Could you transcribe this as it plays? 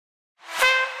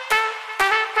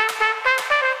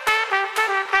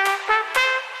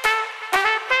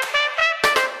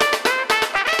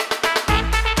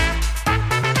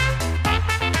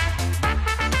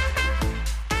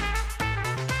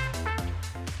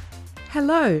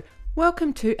Hello,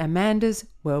 welcome to Amanda's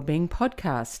Wellbeing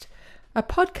Podcast, a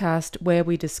podcast where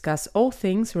we discuss all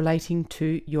things relating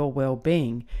to your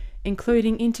well-being,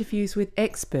 including interviews with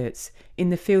experts in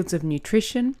the fields of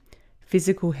nutrition,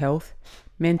 physical health,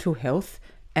 mental health,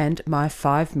 and my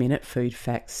 5-Minute Food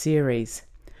Facts series.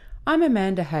 I'm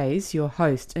Amanda Hayes, your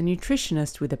host, a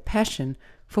nutritionist with a passion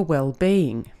for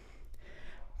well-being.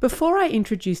 Before I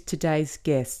introduce today's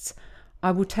guests,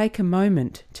 I will take a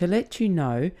moment to let you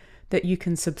know that you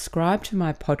can subscribe to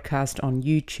my podcast on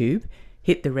YouTube,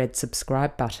 hit the red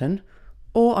subscribe button,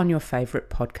 or on your favourite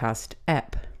podcast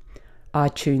app,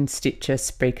 iTunes, Stitcher,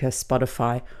 Spreaker,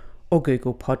 Spotify, or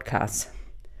Google Podcasts.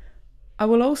 I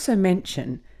will also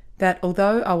mention that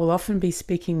although I will often be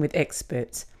speaking with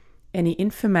experts, any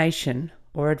information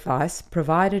or advice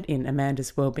provided in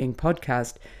Amanda's Wellbeing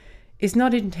Podcast is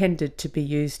not intended to be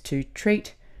used to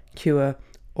treat, cure,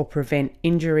 or prevent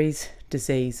injuries,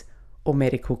 disease, or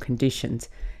medical conditions,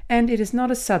 and it is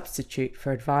not a substitute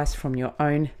for advice from your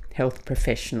own health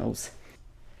professionals.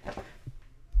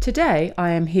 Today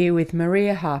I am here with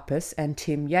Maria Harpus and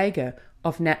Tim Jaeger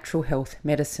of Natural Health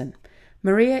Medicine.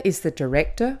 Maria is the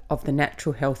director of the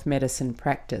Natural Health Medicine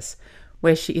practice,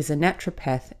 where she is a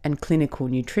naturopath and clinical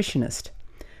nutritionist.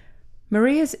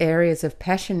 Maria's areas of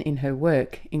passion in her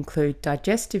work include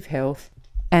digestive health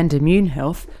and immune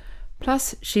health,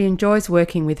 plus she enjoys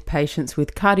working with patients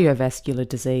with cardiovascular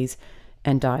disease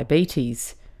and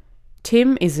diabetes.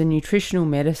 Tim is a nutritional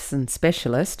medicine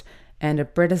specialist and a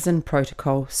Bredesen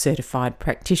Protocol certified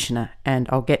practitioner, and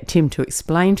I'll get Tim to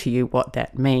explain to you what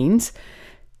that means.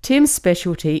 Tim's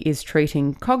specialty is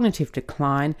treating cognitive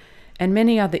decline and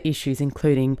many other issues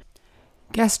including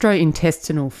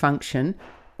gastrointestinal function,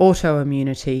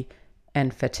 autoimmunity,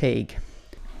 and fatigue.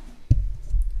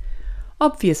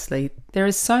 Obviously, there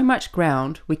is so much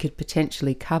ground we could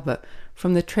potentially cover,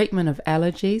 from the treatment of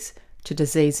allergies to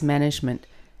disease management,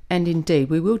 and indeed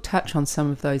we will touch on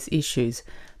some of those issues,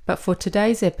 but for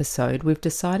today's episode we've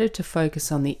decided to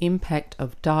focus on the impact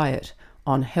of diet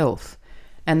on health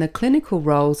and the clinical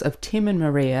roles of Tim and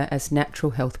Maria as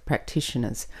natural health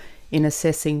practitioners in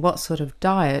assessing what sort of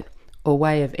diet or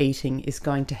way of eating is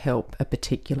going to help a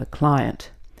particular client.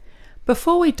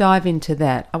 Before we dive into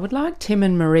that, I would like Tim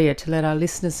and Maria to let our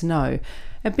listeners know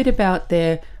a bit about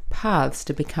their paths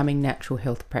to becoming natural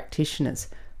health practitioners.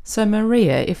 So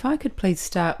Maria, if I could please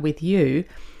start with you.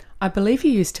 I believe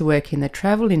you used to work in the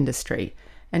travel industry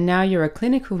and now you're a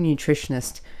clinical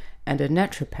nutritionist and a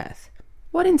naturopath.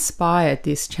 What inspired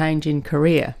this change in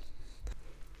career?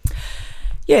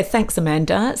 Yeah, thanks,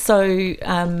 Amanda. So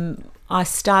I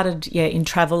started in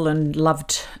travel and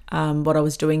loved what I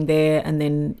was doing there, and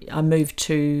then I moved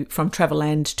from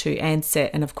Travelland to Ansett,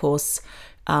 and of course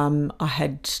I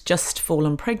had just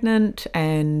fallen pregnant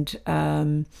and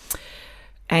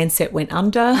Ansett went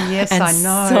under. Yes, and I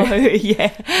know.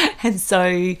 And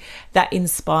so that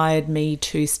inspired me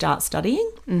to start studying.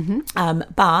 Mm-hmm.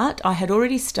 But I had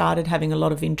already started having a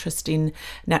lot of interest in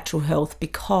natural health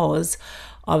because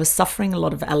I was suffering a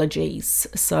lot of allergies.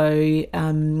 So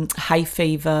hay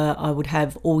fever I would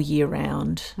have all year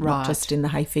round, not just in the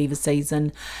hay fever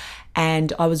season.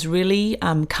 And I was really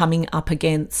coming up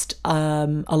against a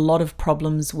lot of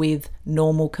problems with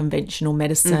normal conventional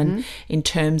medicine in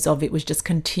terms of it was just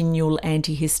continual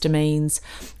antihistamines.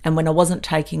 And when I wasn't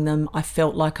taking them, I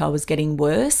felt like I was getting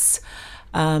worse.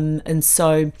 And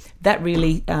so that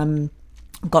really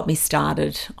got me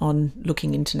started on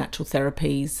looking into natural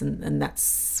therapies, and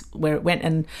that's where it went.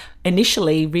 And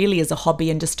initially really as a hobby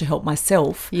and just to help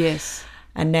myself. Yes.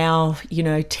 And now,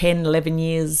 10, 11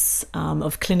 years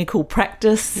of clinical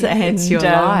practice. And it's your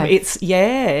life.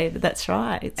 That's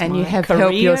right. It's and my you have career,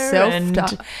 helped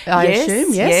yourself, I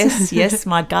assume, yes? Yes,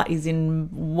 my gut is in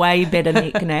way better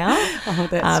nick now. Oh,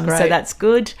 that's great. So that's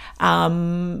good.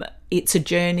 It's a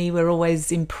journey. We're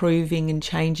always improving and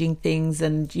changing things.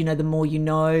 And, the more you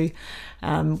know,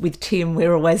 with Tim,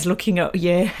 we're always looking at,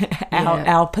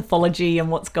 our pathology and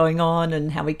what's going on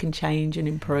and how we can change and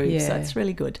improve. Yeah. So it's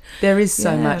really good. There is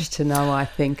so much to know, I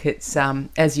think. It's,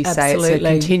 as you say, Absolutely. It's a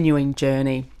continuing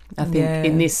journey. I think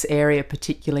in this area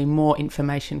particularly, more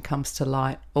information comes to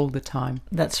light all the time.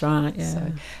 That's right, yeah.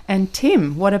 So, and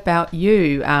Tim, what about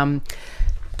you?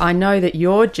 I know that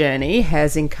your journey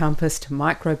has encompassed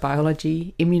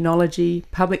microbiology, immunology,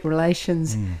 public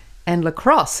relations, and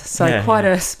lacrosse. So quite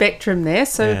a spectrum there.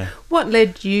 So what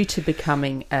led you to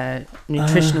becoming a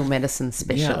nutritional medicine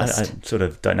specialist? I sort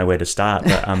of don't know where to start,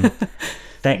 but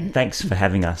thanks for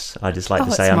having us. I just like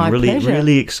to say I'm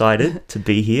really excited to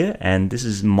be here, and this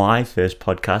is my first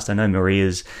podcast. I know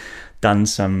Maria's done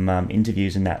some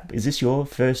interviews in that. Is this your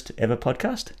first ever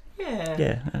podcast?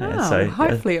 Yeah. So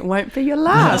hopefully it won't be your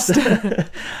last.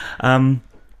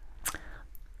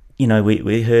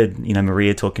 We heard,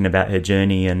 Maria talking about her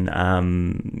journey,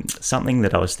 and something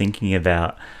that I was thinking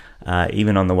about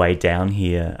even on the way down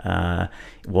here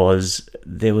was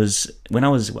when I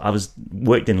was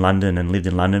worked in London and lived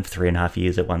in London for 3.5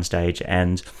 years at one stage,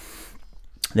 and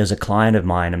there was a client of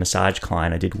mine, a massage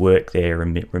client. I did work there,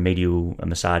 remedial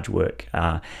massage work,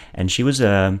 and she was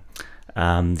the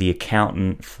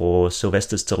accountant for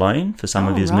Sylvester Stallone for some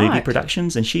of his movie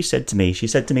productions, and she said to me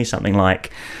something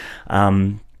like,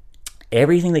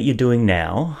 everything that you're doing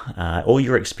now, all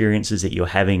your experiences that you're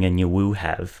having and you will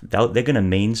have, they're going to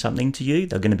mean something to you.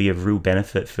 They're going to be of real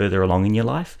benefit further along in your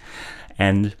life.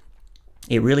 And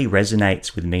it really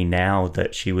resonates with me now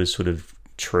that she was sort of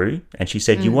true. And she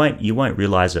said, you won't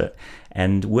realize it.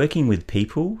 And working with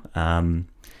people,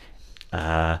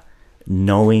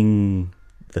 knowing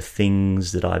the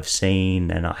things that I've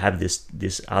seen, and I have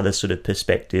this other sort of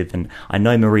perspective, and I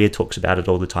know Maria talks about it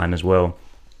all the time as well.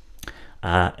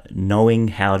 Knowing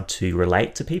how to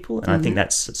relate to people, and I think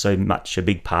that's so much a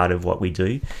big part of what we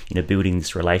do, building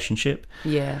this relationship.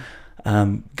 Yeah.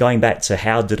 Going back to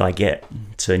how did I get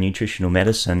to nutritional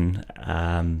medicine,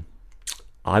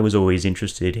 I was always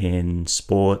interested in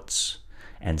sports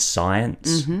and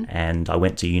science, and I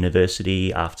went to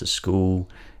university after school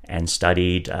and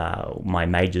studied. My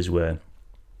majors were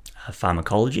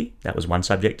pharmacology, that was one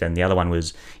subject, and the other one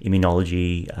was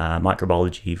immunology,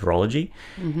 microbiology, virology.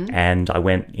 And I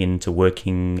went into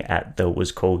working at what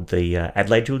was called the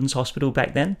Adelaide Children's Hospital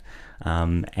back then,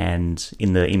 and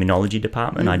in the immunology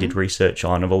department I did research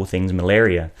on, of all things,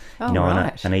 malaria. And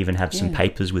I even have some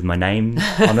papers with my name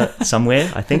on it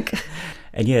somewhere, I think.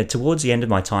 And towards the end of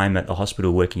my time at the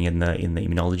hospital working in the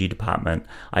immunology department,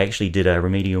 I actually did a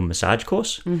remedial massage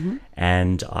course,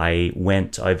 and I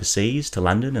went overseas to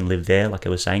London and lived there, like I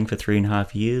was saying, for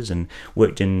 3.5 years, and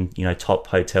worked in top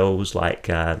hotels like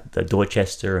the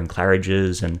Dorchester and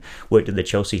Claridge's, and worked at the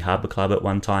Chelsea Harbour Club at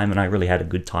one time, and I really had a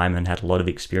good time and had a lot of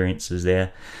experiences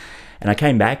there. And I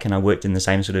came back and I worked in the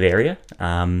same sort of area,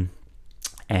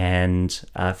 and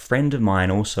a friend of mine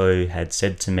also had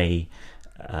said to me,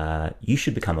 you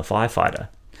should become a firefighter.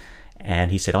 And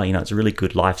he said, it's a really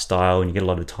good lifestyle and you get a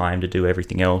lot of time to do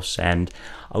everything else. And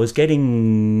I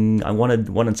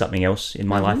wanted something else in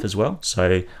my life as well.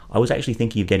 So I was actually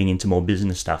thinking of getting into more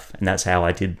business stuff. And that's how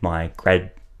I did my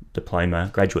graduate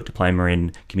diploma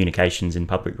in communications and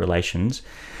public relations.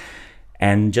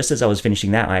 And just as I was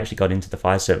finishing that, I actually got into the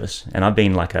fire service. And I've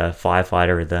been like a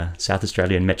firefighter at the South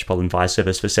Australian Metropolitan Fire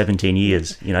Service for 17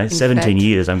 years. 17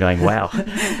 years, I'm going, wow.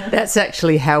 That's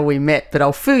actually how we met, but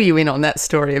I'll fill you in on that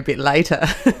story a bit later.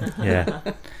 Yeah.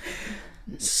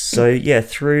 So,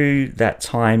 through that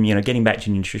time, getting back to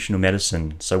nutritional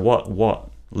medicine. So what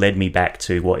led me back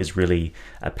to what is really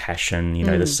a passion,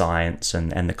 the science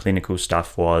and the clinical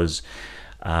stuff was...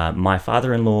 my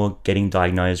father-in-law getting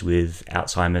diagnosed with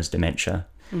Alzheimer's dementia.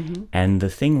 And the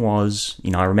thing was,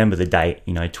 I remember the date,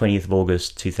 20th of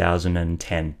August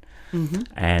 2010.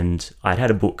 And I'd had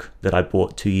a book that I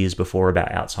bought 2 years before about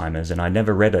Alzheimer's, and I'd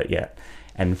never read it yet.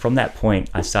 And from that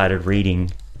point, I started reading...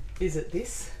 Is it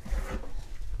this?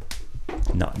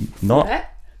 No, not...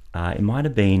 That? It might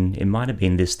have been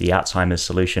this, The Alzheimer's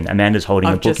Solution. Amanda's holding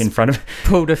a book in front of...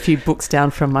 pulled a few books down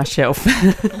from my shelf.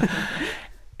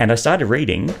 And I started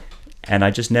reading, and I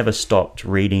just never stopped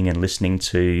reading and listening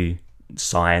to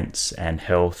science and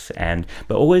health,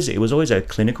 but it was always a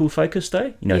clinical focus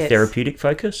though, therapeutic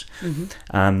focus.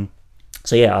 I've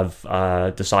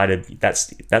decided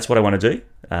that's what I want to do.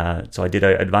 So I did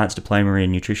an advanced diploma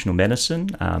in nutritional medicine.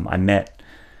 I met,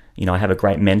 I have a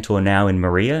great mentor now in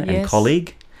Maria and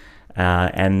colleague,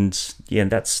 that's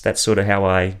sort of how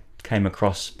I came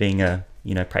across being a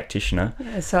practitioner.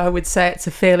 Yeah, so I would say it's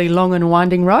a fairly long and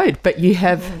winding road, but you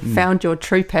have found your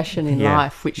true passion in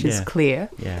life, which is clear.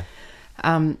 Yeah.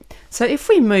 So if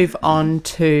we move on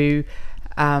to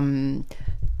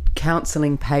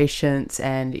counselling patients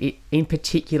and in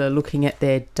particular looking at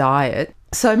their diet.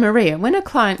 So Maria, when a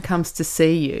client comes to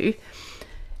see you,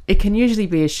 it can usually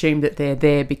be assumed that they're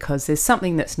there because there's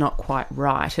something that's not quite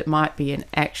right. It might be a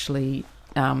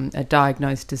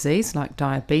diagnosed disease like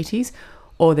diabetes,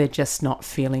 or they're just not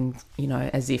feeling,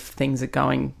 as if things are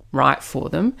going right for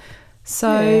them.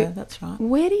 So that's right.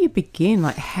 Where do you begin?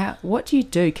 What do you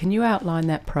do? Can you outline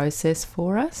that process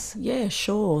for us? Yeah,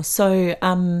 sure. So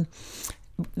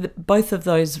both of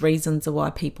those reasons are why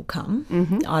people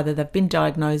come. Either they've been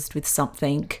diagnosed with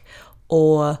something,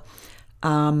 or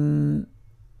they're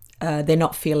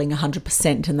not feeling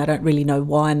 100% and they don't really know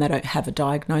why, and they don't have a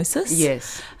diagnosis.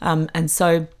 Yes. And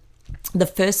so the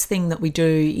first thing that we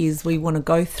do is we want to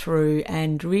go through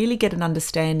and really get an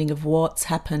understanding of what's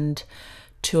happened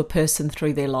to a person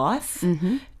through their life,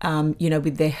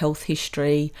 with their health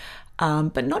history,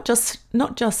 but not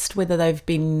just whether they've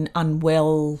been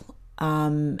unwell.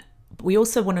 We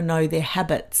also want to know their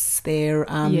habits, their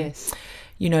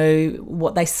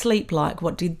what they sleep like,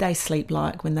 what did they sleep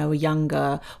like when they were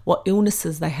younger, what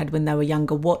illnesses they had when they were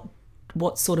younger,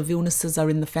 what sort of illnesses are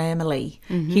in the family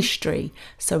history.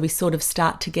 So we sort of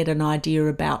start to get an idea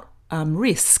about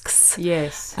risks.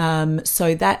 Yes.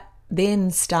 So that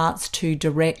then starts to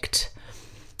direct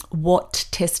what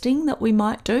testing that we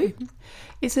might do.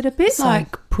 Is it a bit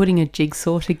like putting a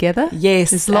jigsaw together? Yes.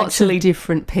 There's lots of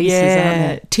different pieces, aren't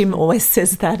there? Tim always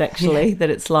says that, actually, that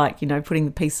it's like, putting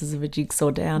the pieces of a jigsaw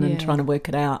down and trying to work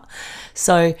it out.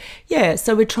 So,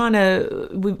 so we're trying to,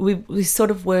 we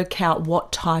sort of work out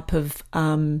what type of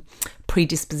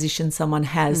predisposition someone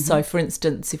has. So, for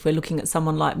instance, if we're looking at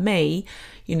someone like me,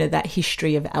 that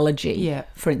history of allergy,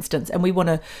 for instance, and we want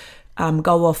to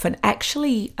go off and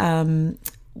actually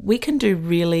we can do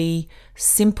really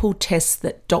simple tests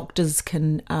that doctors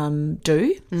can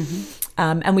do.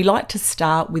 And we like to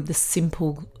start with the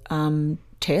simple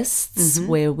tests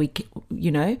where we,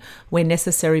 where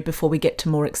necessary before we get to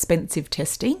more expensive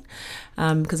testing,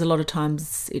 because a lot of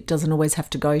times it doesn't always have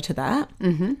to go to that.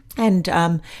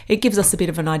 And it gives us a bit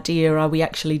of an idea, are we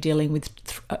actually dealing with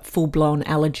full-blown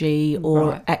allergy,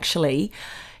 or actually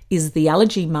is the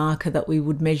allergy marker that we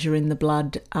would measure in the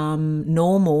blood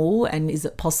normal, and is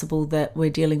it possible that we're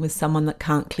dealing with someone that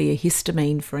can't clear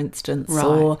histamine, for instance?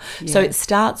 So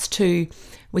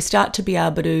we start to be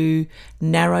able to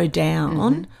narrow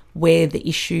down where the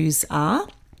issues are.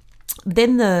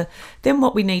 Then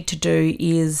what we need to do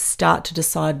is start to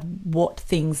decide what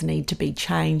things need to be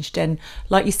changed. And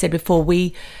like you said before,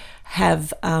 we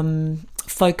have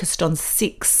focused on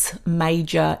 6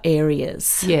 major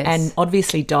areas. Yes. And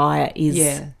obviously diet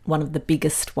is one of the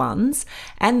biggest ones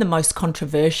and the most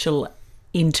controversial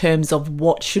in terms of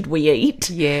what should we eat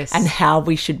and how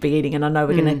we should be eating. And I know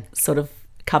we're going to sort of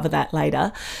cover that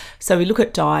later. So we look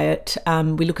at diet,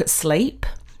 we look at sleep,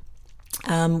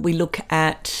 we look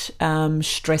at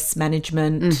stress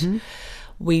management,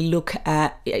 we look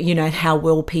at, how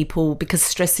well people, because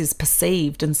stress is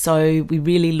perceived, and so we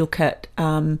really look at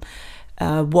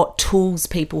what tools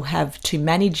people have to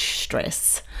manage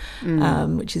stress,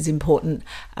 which is important.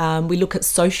 We look at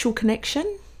social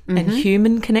connection and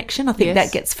human connection. I think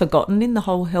that gets forgotten in the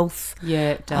whole health.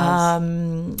 Yeah, it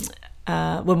does.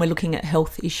 When we're looking at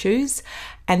health issues.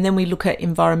 And then we look at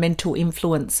environmental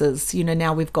influences.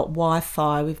 Now we've got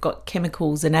Wi-Fi, we've got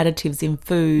chemicals and additives in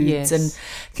foods and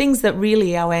things that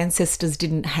really our ancestors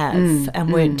didn't have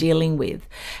and weren't dealing with.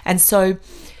 And so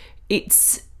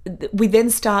we then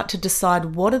start to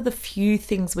decide what are the few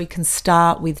things we can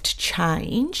start with to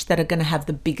change that are going to have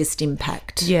the biggest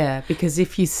impact. Yeah, because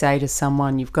if you say to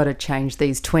someone, you've got to change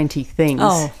these 20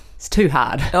 things, it's too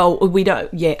hard. Oh, we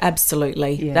don't. Yeah,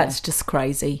 absolutely. Yeah. That's just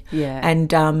crazy. Yeah.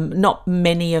 And not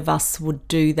many of us would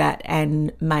do that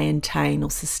and maintain or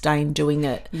sustain doing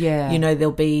it. Yeah.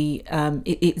 There'll be,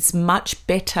 it's much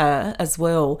better as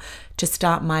well to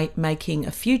start making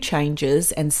a few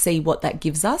changes and see what that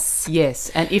gives us. Yes.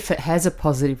 And if it has a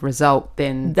positive result,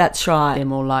 then that's right. They're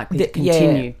more likely to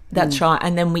continue. Yeah, that's right.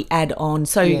 And then we add on.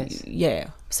 So,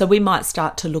 So we might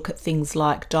start to look at things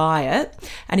like diet,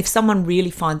 and if someone really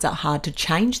finds it hard to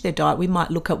change their diet, we might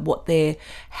look at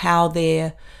how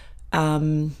they're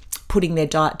putting their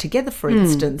diet together, for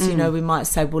instance. We might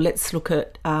say, well, let's look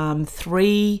at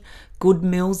 3 good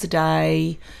meals a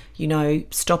day,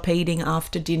 stop eating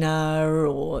after dinner,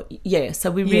 or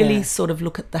so we really sort of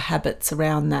look at the habits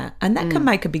around that, and that can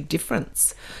make a big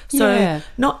difference. So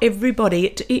not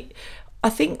everybody, I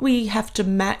think we have to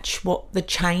match what the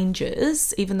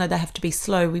changes, even though they have to be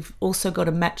slow, we've also got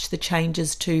to match the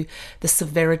changes to the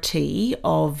severity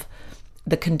of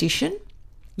the condition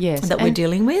that we're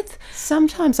dealing with.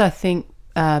 Sometimes I think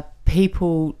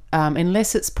people,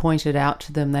 unless it's pointed out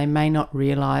to them, they may not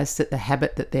realise that the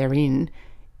habit that they're in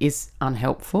is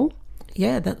unhelpful.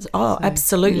 Yeah,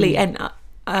 absolutely. And,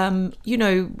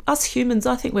 us humans,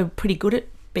 I think we're pretty good at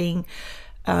being...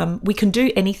 we can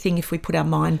do anything if we put our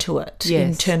mind to it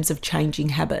in terms of changing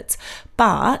habits,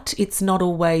 but it's not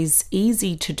always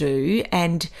easy to do.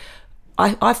 And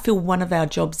I feel one of our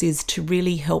jobs is to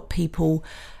really help people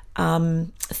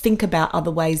think about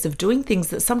other ways of doing things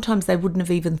that sometimes they wouldn't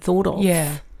have even thought of.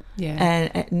 Yeah.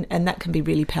 And that can be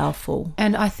really powerful.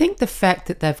 And I think the fact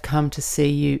that they've come to see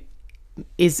you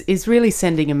is really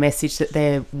sending a message that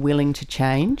they're willing to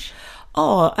change.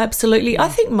 Oh, absolutely. I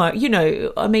think,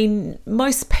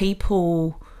 most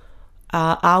people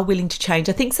are willing to change.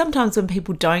 I think sometimes when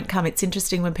people don't come, it's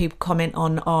interesting when people comment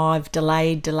on, I've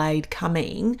delayed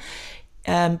coming,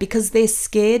 because they're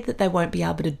scared that they won't be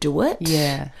able to do it.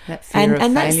 Yeah, that fear of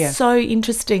and failure. that's so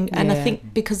interesting. And I Yeah.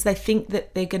 think because they think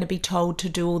that they're going to be told to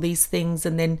do all these things,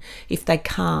 and then if they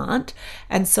can't,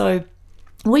 and so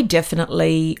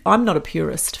I'm not a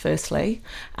purist, firstly,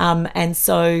 and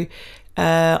so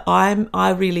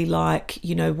I really like,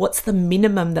 what's the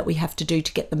minimum that we have to do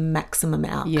to get the maximum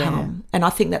outcome, Yeah. and I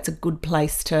think that's a good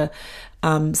place to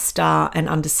start and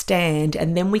understand,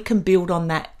 and then we can build on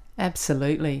that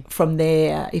Absolutely. from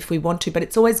there if we want to. But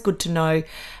it's always good to know,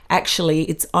 actually,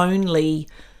 it's only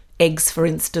eggs, for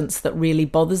instance, that really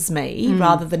bothers me,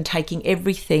 rather than taking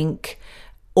everything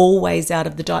always out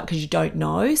of the diet because you don't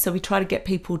know. So we try to get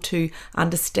people to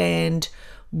understand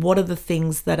what are the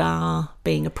things that are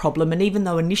being a problem. And even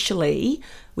though initially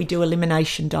we do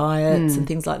elimination diets and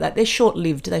things like that, they're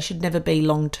short-lived. They should never be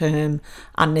long-term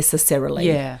unnecessarily.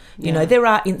 Yeah, You know, there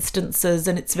are instances,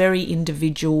 and it's very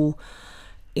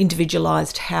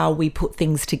individualized how we put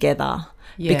things together,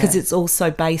 Yeah. because it's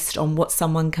also based on what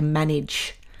someone can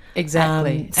manage.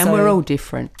 Exactly. And so we're all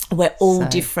different. We're all So-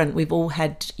 different. We've all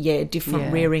had, different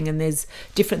Yeah. rearing, and there's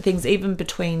different things. Even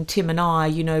between Tim and I,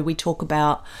 we talk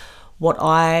about what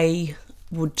I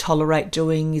would tolerate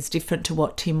doing is different to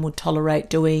what Tim would tolerate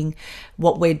doing.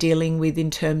 What we're dealing with in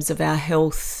terms of our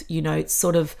health, it's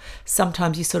sort of,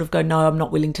 sometimes you sort of go, no, I'm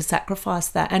not willing to sacrifice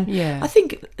that. And Yeah. I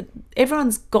think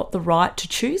everyone's got the right to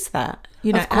choose that.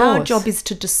 Of Our course. job is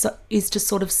to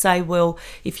sort of say, well,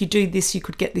 if you do this, you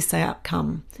could get this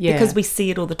outcome. Yeah. Because we see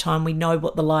it all the time. We know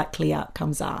what the likely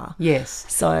outcomes are. Yes.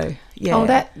 So, yeah. Oh,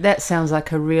 that sounds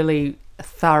like a really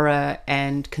thorough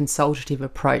and consultative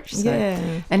approach. So,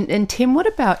 Yeah. And Tim, what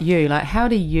about you? Like, how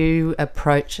do you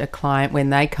approach a client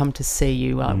when they come to see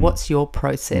you? Like, what's your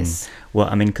process? Well,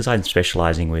 I mean, because I'm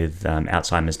specialising with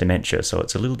Alzheimer's dementia, so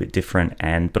it's a little bit different.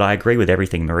 But I agree with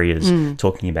everything Maria's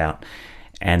talking about,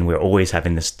 and we're always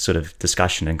having this sort of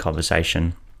discussion and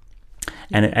conversation.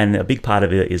 And a big part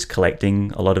of it is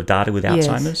collecting a lot of data with Yes.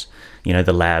 Alzheimer's.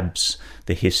 The labs,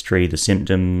 the history, the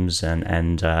symptoms,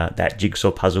 and that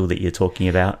jigsaw puzzle that you're talking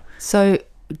about. So,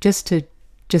 just to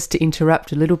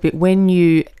interrupt a little bit, when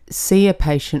you see a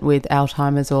patient with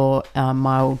Alzheimer's or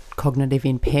mild cognitive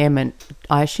impairment,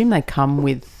 I assume they come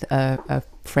with a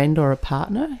friend or a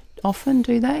partner often,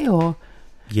 do they? Or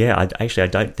Yeah, I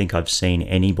don't think I've seen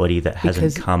anybody that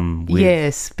hasn't come with.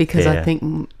 Yes, because I their-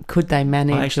 think, could they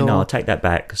manage? Actually, no, I'll take that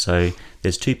back. So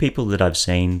there's 2 people that I've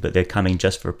seen, but they're coming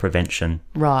just for prevention.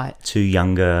 Right. 2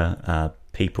 younger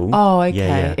people. Oh,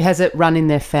 okay. Yeah. Has it run in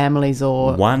their families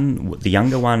or? The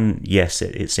younger one, yes,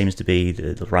 it seems to be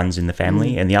the runs in the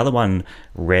family, and the other one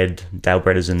read Dale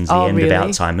Bredesen's The End really? of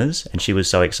Alzheimer's, and she was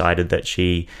so excited that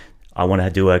I want to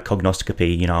do a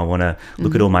cognoscopy. I want to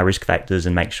look at all my risk factors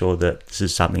and make sure that this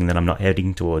is something that I'm not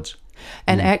heading towards.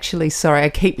 And actually, sorry, I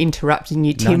keep interrupting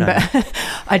you, Tim, No. but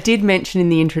I did mention in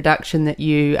the introduction that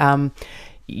you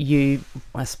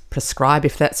prescribe,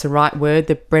 if that's the right word,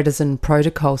 the Bredesen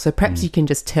protocol. So perhaps you can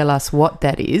just tell us what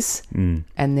that is and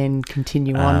then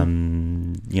continue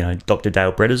on. Dr.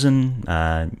 Dale Bredesen,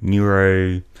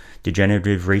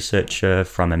 neurodegenerative researcher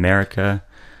from America,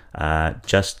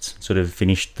 just sort of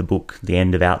finished the book The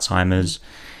End of Alzheimer's,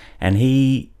 and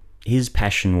his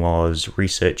passion was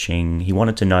researching. He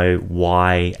wanted to know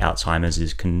why Alzheimer's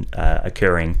is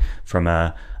occurring from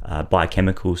a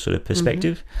biochemical sort of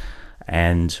perspective,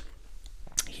 and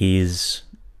his,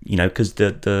 because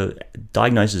the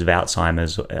diagnosis of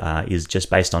Alzheimer's is just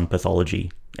based on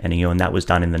pathology, and and that was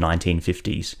done in the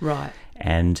 1950s, Right.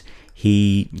 and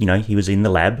he was in the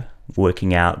lab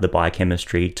working out the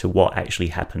biochemistry to what actually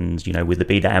happens, with the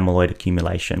beta amyloid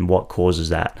accumulation, what causes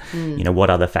that, what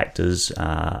other factors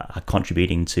are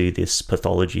contributing to this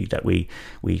pathology that we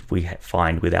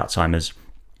find with Alzheimer's.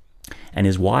 And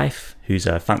his wife, who's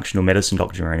a functional medicine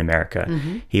doctor in America,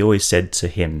 he always said to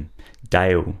him,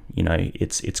 Dale,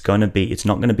 it's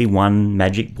not going to be one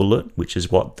magic bullet, which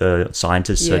is what the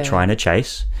scientists are trying to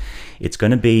chase. It's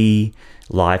going to be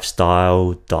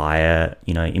lifestyle, diet,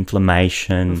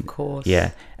 inflammation. Of course.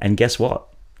 Yeah. And guess what?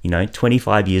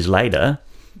 25 years later,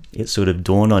 it sort of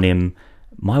dawned on him,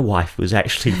 my wife was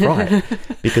actually right,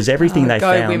 because everything they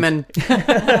go found, women.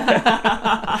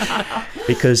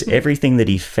 because everything that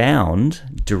he found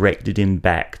directed him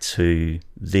back to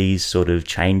these sort of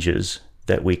changes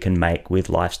that we can make with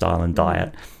lifestyle and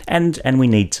diet. And we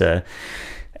need to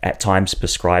at times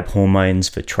prescribe hormones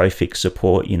for trophic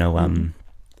support,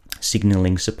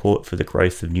 signaling support for the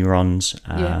growth of neurons.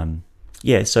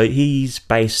 So he's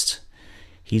based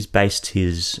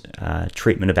his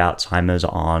treatment of Alzheimer's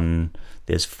on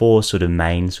there's 4 sort of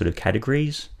main sort of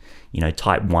categories.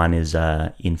 Type 1 is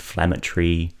a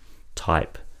inflammatory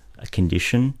type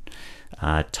condition.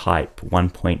 Type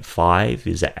 1.5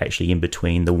 is actually in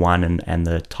between the 1 and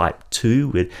the type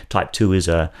 2. Type 2 is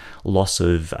a loss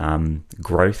of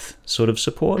growth sort of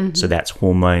support. So that's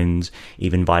hormones,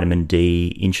 even vitamin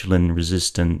D, insulin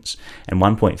resistance. And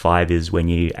 1.5 is when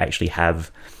you actually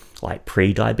have like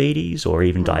pre-diabetes or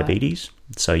even diabetes.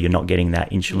 So you're not getting that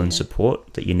insulin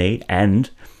support that you need. And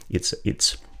it's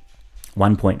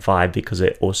 1.5 because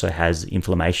it also has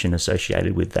inflammation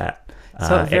associated with that.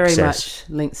 So it very excess. much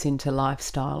links into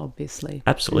lifestyle, obviously.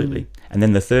 Absolutely. And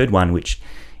then the third one, which,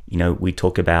 we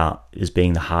talk about as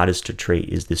being the hardest to treat,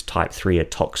 is this type 3, a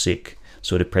toxic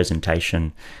sort of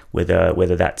presentation,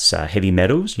 whether that's heavy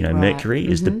metals, mercury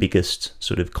is the biggest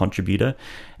sort of contributor,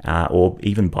 or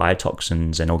even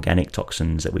biotoxins and organic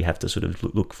toxins that we have to sort of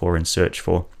look for and search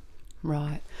for.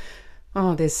 Right.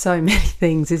 Oh, there's so many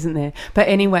things, isn't there? But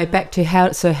anyway, back to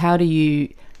how do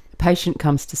you, a patient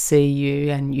comes to see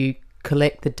you and you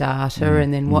collect the data,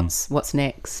 and then what's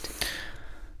next?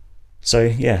 So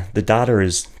the data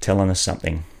is telling us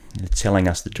something. It's telling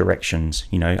us the directions.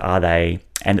 Are they?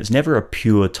 And it's never a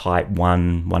pure type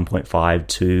 1, 1.5,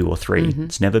 2 or 3.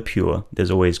 It's never pure.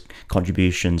 There's always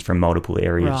contributions from multiple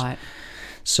areas. Right.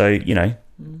 So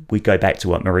we go back to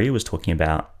what Maria was talking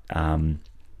about.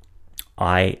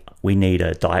 We need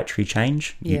a dietary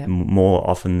change more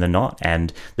often than not,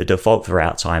 and the default for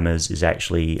Alzheimer's is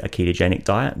actually a ketogenic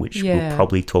diet, which we'll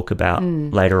probably talk about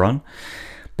later on.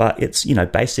 But it's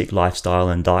basic lifestyle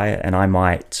and diet, and I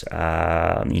might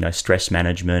stress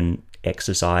management,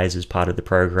 exercise as part of the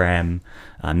program,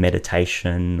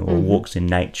 meditation or walks in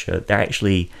nature. They're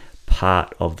actually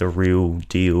part of the real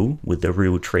deal with the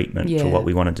real treatment for what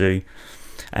we want to do,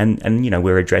 and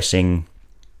we're addressing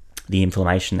the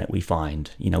inflammation that we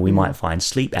find. We might find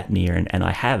sleep apnea, and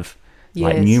I have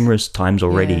like numerous times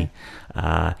already.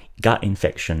 Gut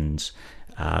infections.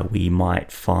 We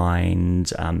might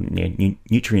find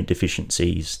nutrient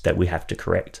deficiencies that we have to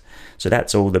correct. So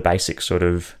that's all the basic sort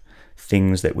of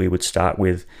things that we would start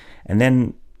with. And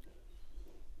then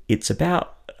it's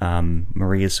about,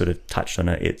 Maria sort of touched on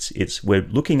it, it's we're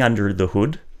looking under the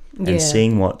hood and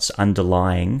seeing what's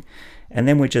underlying. And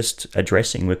then we're just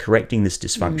we're correcting this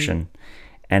dysfunction,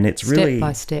 and it's really step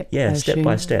by step. Step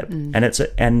by step.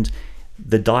 And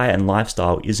the diet and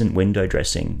lifestyle isn't window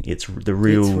dressing. It's the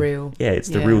real. It's real. Yeah, it's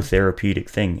the real therapeutic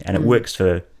thing, and it works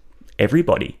for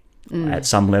everybody at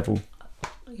some level.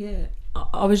 Yeah,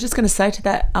 I was just going to say to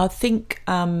that. I think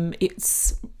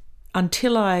it's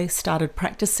until I started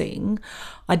practicing,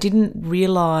 I didn't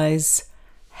realise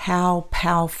how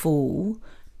powerful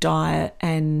diet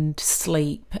and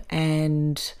sleep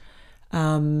and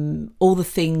all the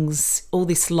things, all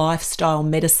this lifestyle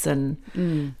medicine,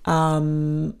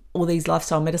 all these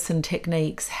lifestyle medicine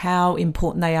techniques, how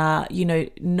important they are.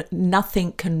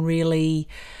 Nothing can really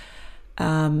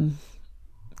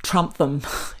trump them.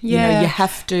 You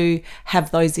have to have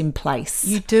those in place.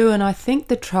 You do, and I think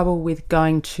the trouble with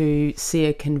going to see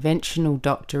a conventional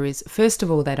doctor is, first of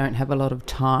all, they don't have a lot of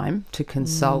time to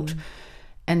consult.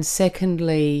 And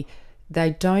secondly,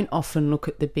 they don't often look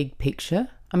at the big picture.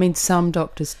 I mean, some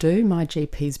doctors do. My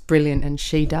GP's brilliant and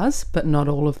she does, but not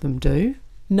all of them do.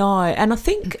 No, and I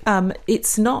think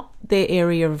it's not their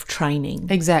area of training.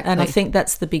 Exactly. And I think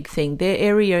that's the big thing. Their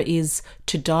area is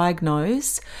to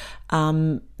diagnose.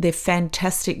 They're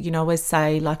fantastic. I always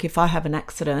say, like, if I have an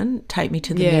accident, take me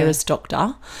to the nearest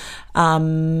doctor.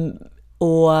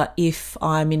 Or if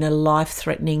I'm in a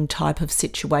life-threatening type of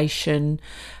situation,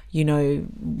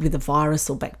 with a virus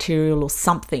or bacterial or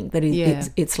something that is,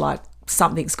 it's like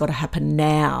something's got to happen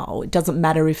now. It doesn't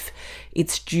matter if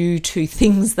it's due to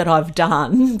things that I've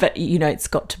done, but, it's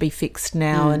got to be fixed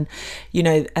now. And,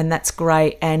 and that's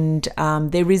great. And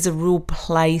there is a real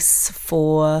place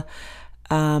for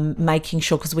making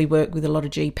sure, because we work with a lot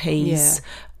of GPs,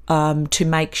 to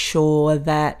make sure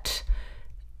that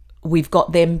we've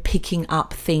got them picking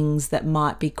up things that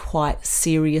might be quite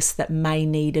serious, that may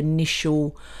need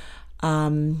initial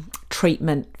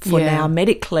treatment for now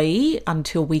medically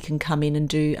until we can come in and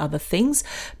do other things.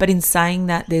 But in saying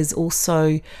that, there's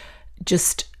also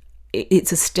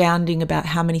it's astounding about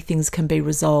how many things can be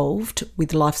resolved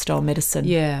with lifestyle medicine.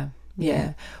 Yeah.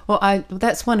 Well,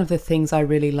 that's one of the things I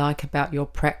really like about your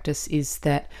practice, is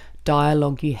that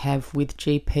dialogue you have with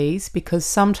GPs, because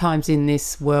sometimes in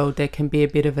this world there can be a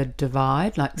bit of a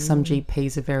divide. Like some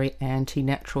GPs are very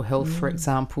anti-natural health, for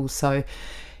example. So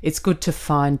it's good to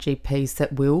find GPs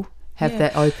that will have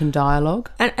that open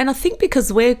dialogue. And I think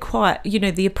because we're quite,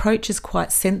 the approach is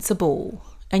quite sensible.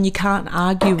 And you can't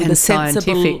argue with And a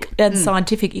sensible scientific. and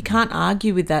scientific. You can't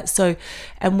argue with that. So,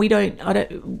 and we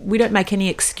don't make any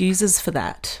excuses for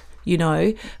that. You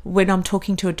know, when I'm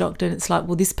talking to a doctor, it's like,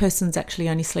 well, this person's actually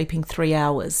only sleeping 3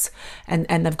 hours, and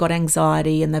they've got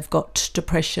anxiety and they've got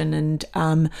depression,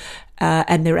 and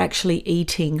they're actually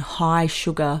eating high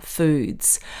sugar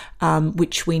foods,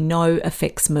 which we know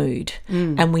affects mood,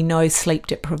 and we know sleep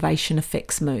deprivation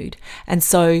affects mood, and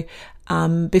so.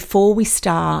 Before we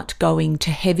start going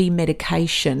to heavy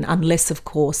medication, unless, of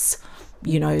course,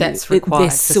 you know, that's required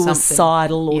they're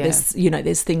suicidal or yeah. there's, you know,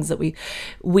 there's things that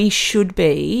we should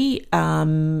be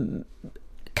coming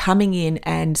in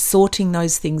and sorting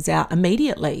those things out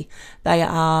immediately. They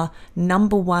are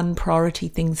number one priority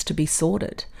things to be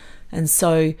sorted. And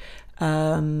so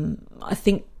I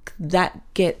think that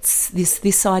gets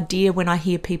this idea when I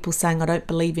hear people saying, I don't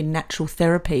believe in natural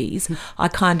therapies, I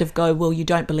kind of go, well, you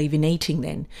don't believe in eating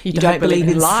then. You don't believe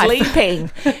in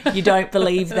sleeping. You don't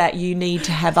believe that you need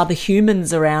to have other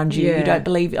humans around you. Yeah. You don't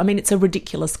believe, I mean, it's a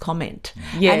ridiculous comment.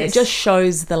 Yes. And it just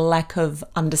shows the lack of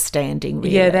understanding,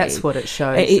 really. Yeah, that's what it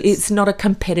shows. It's not a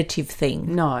competitive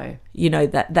thing. No. You know,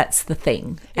 that's the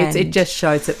thing. It just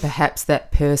shows that perhaps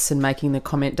that person making the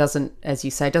comment doesn't, as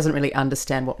you say, doesn't really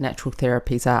understand what natural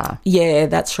therapies are. Yeah,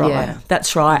 that's right. Yeah.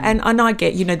 That's right. And I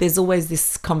get, you know, there's always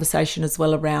this conversation as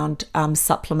well around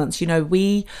supplements. You know,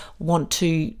 we want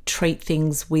to treat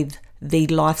things with the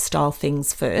lifestyle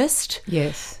things first.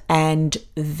 Yes. And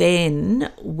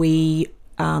then we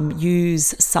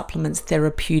use supplements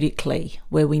therapeutically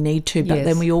where we need to, but Yes.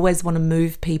 then we always want to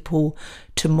move people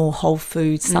to more whole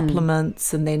food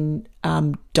supplements and then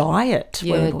diet.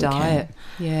 Yeah, wherever we diet.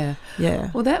 can. Yeah.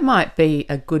 Yeah. Well, that might be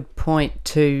a good point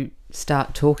to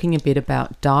start talking a bit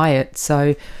about diet.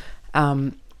 So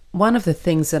one of the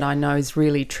things that I know is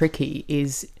really tricky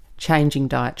is changing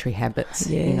dietary habits.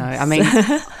 Yes. You know, I mean,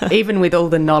 even with all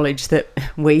the knowledge that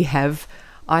we have,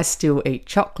 I still eat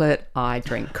chocolate, I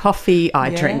drink coffee,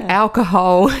 I drink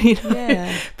alcohol, you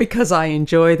know, because I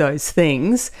enjoy those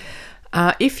things.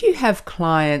 If you have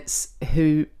clients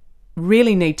who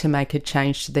really need to make a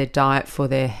change to their diet for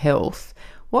their health,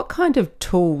 what kind of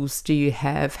tools do you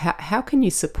have? How can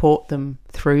you support them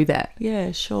through that?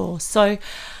 Yeah, sure. So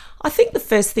I think the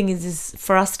first thing is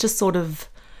for us to sort of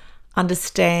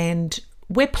understand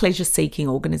we're pleasure-seeking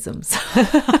organisms,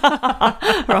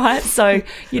 right? So,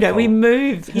 you know, we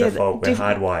move. Default, we're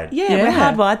hardwired. Yeah, we're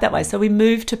hardwired that way. So we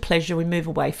move to pleasure, we move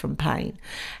away from pain.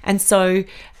 And so,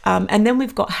 and then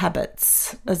we've got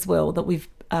habits as well that we've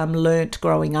learnt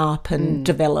growing up and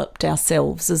developed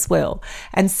ourselves as well.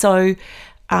 And so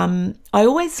I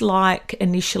always like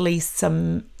initially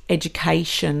some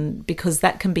education because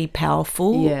that can be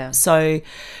powerful. Yeah. So,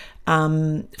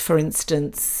 for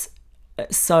instance,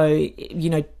 you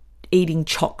know, eating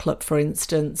chocolate, for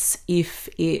instance, if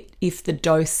the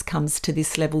dose comes to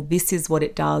this level, this is what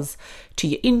it does to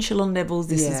your insulin levels,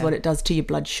 this is what it does to your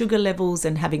blood sugar levels,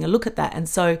 and having a look at that. And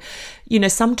so, you know,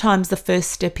 sometimes the first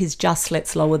step is just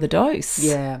let's lower the dose.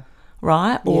 Yeah.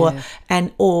 Right?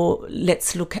 Or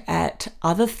let's look at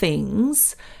other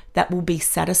things that will be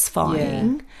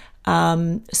satisfying.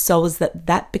 So as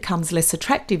that becomes less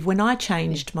attractive. When I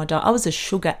changed my diet, I was a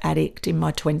sugar addict in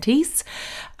my 20s.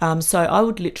 So I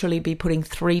would literally be putting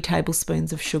 3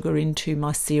 tablespoons of sugar into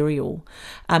my cereal.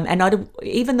 And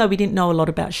even though we didn't know a lot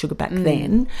about sugar back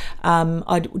then,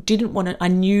 I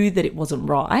knew that it wasn't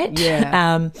right.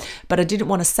 Yeah. But I didn't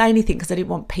want to say anything because I didn't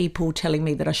want people telling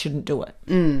me that I shouldn't do it.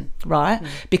 Right?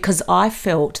 Because I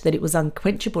felt that it was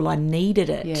unquenchable. I needed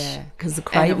it. Yeah. Because the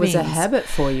cravings. And it was a habit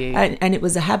for you. And it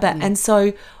was a habit. And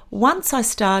so once I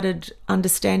started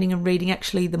understanding and reading,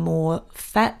 actually, the more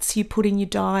fats you put in your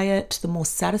diet, the more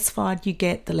satisfied you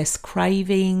get, the less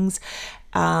cravings,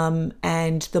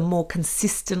 and the more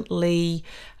consistently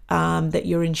that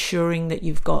you're ensuring that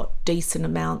you've got decent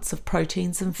amounts of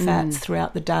proteins and fats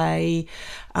throughout the day,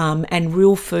 and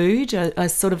real food. I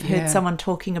sort of heard someone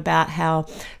talking about how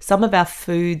some of our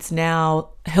foods now,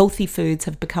 healthy foods,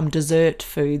 have become dessert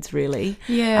foods, really.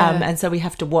 Yeah. And so we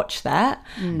have to watch that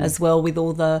as well with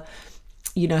all the,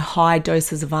 you know, high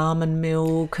doses of almond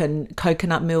milk and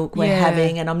coconut milk we're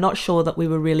having. And I'm not sure that we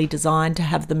were really designed to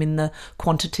have them in the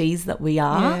quantities that we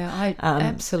are. Yeah, I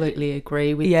absolutely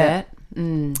agree with that.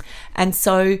 And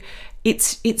so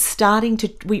it's starting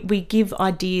to, we give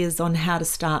ideas on how to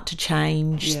start to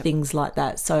change things like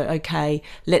that. So, okay,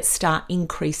 let's start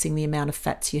increasing the amount of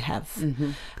fats you have,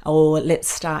 or let's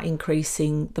start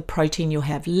increasing the protein you'll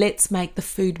have. Let's make the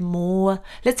food more,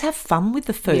 let's have fun with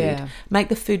the food, make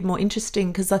the food more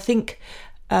interesting. Because I think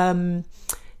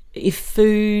if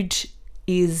food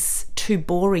is too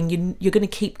boring, you're going to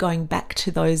keep going back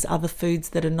to those other foods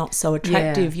that are not so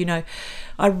attractive.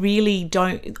 I really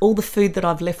don't, all the food that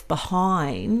I've left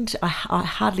behind, I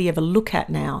hardly ever look at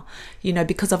now,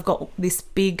 because I've got this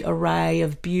big array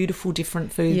of beautiful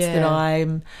different foods that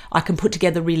I can put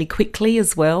together really quickly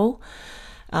as well.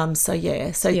 So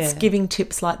it's giving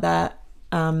tips like that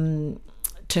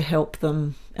to help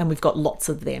them. And we've got lots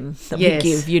of them that we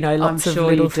give, lots of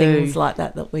little things like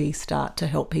that we start to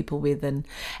help people with,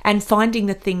 and finding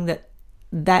the thing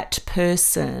that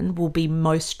person will be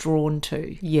most drawn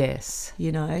to. Yes.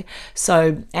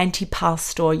 So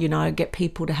antipasto, I get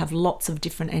people to have lots of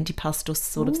different antipasto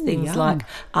sort of things, like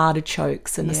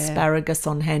artichokes and asparagus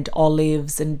on hand,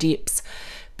 olives and dips.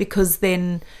 Because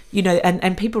then,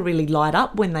 and people really light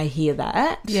up when they hear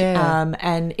that,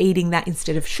 and eating that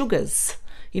instead of sugars.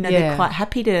 They're quite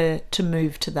happy to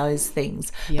move to those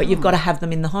things, but you've got to have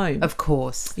them in the home. Of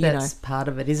course, that's part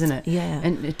of it, isn't it? Yeah.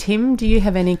 And Tim, do you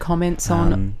have any comments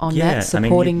on that,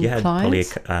 supporting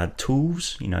clients? Probably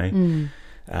tools,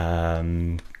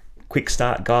 quick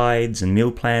start guides and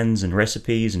meal plans and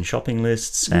recipes and shopping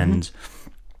lists. And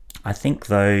I think,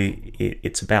 though,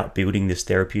 it's about building this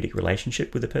therapeutic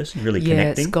relationship with the person, really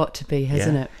connecting. It's got to be,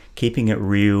 hasn't it? Keeping it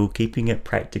real, keeping it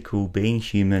practical, being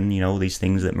human, all these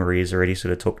things that Maria's already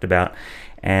sort of talked about.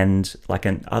 And like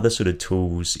other sort of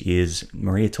tools is,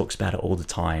 Maria talks about it all the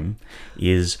time,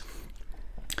 is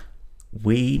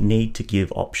we need to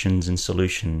give options and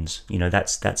solutions.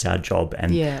 That's our job.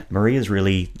 And Maria's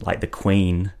really like the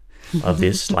queen of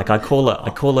this. Like I call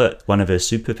it one of her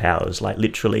superpowers. Like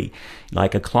literally,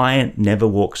 like a client never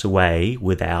walks away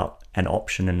without an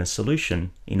option and a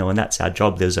solution, and that's our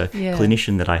job. There's a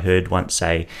clinician that I heard once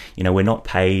say, we're not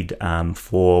paid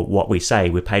for what we say,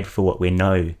 we're paid for what we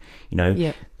know.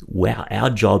 Our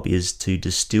job is to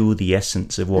distill the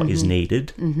essence of what is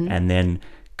needed, and then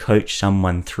coach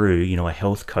someone through, a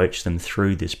health coach them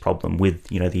through this problem with,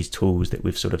 these tools that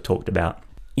we've sort of talked about.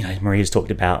 Maria's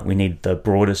talked about we need the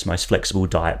broadest, most flexible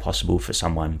diet possible for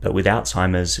someone. But with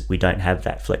Alzheimer's, we don't have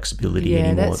that flexibility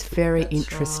anymore. That's very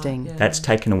interesting. Right, That's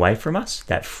taken away from us,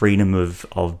 that freedom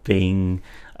of being,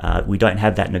 we don't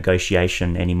have that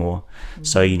negotiation anymore.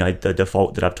 So, the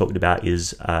default that I've talked about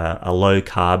is a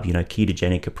low-carb,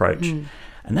 ketogenic approach.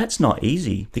 And that's not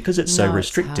easy because it's so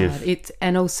restrictive.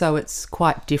 And also it's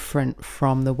quite different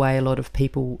from the way a lot of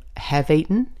people have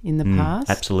eaten in the past.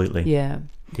 Absolutely.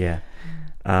 Yeah.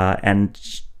 And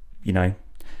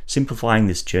simplifying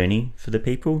this journey for the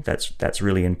people, that's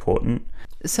really important.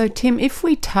 So Tim, if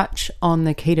we touch on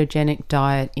the ketogenic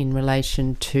diet in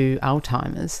relation to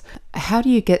Alzheimer's, how do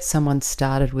you get someone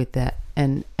started with that,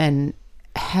 and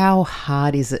how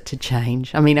hard is it to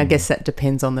change? I mean, I guess that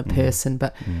depends on the person,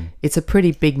 but it's a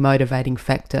pretty big motivating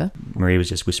factor. Maria was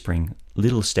just whispering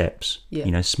little steps,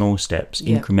 small steps,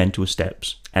 incremental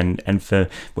steps. And for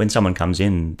when someone comes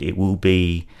in, it will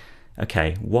be,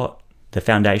 okay, what the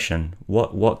foundation,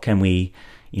 what can we,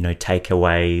 take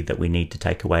away that we need to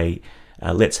take away?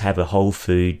 Let's have a whole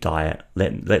food diet.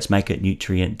 Let's make it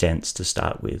nutrient dense to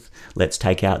start with. Let's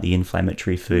take out the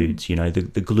inflammatory foods. The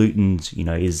glutens,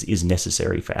 is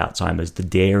necessary for Alzheimer's. The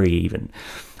dairy even.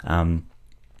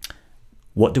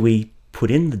 What do we put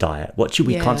in the diet? What should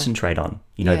we concentrate on?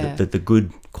 The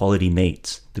good quality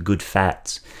meats, the good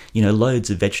fats. Loads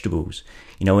of vegetables.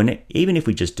 And even if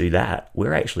we just do that,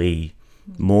 we're actually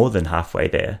more than halfway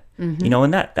there.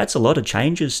 And that's a lot of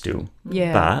changes still.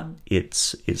 But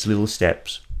it's little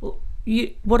steps.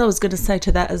 What I was going to say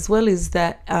to that as well is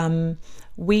that an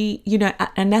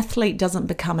athlete doesn't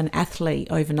become an athlete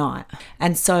overnight.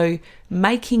 And so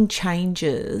making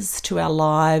changes to our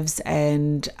lives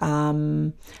and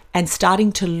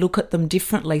starting to look at them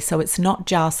differently. So it's not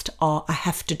just, I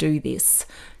have to do this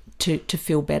to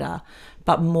feel better,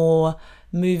 but more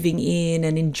moving in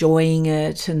and enjoying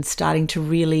it and starting to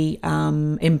really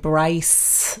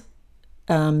embrace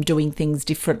doing things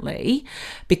differently,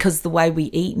 because the way we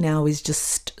eat now is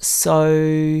just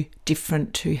so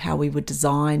different to how we were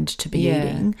designed to be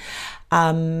eating.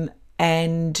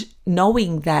 And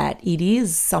knowing that it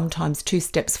is sometimes 2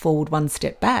 steps forward, 1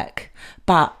 step back,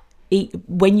 but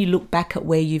when you look back at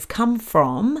where you've come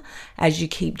from as you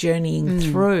keep journeying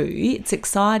through, it's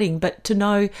exciting. But to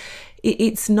know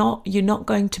you're not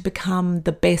going to become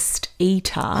the best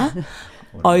eater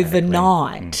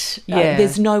overnight.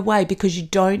 There's no way, because you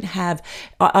don't have,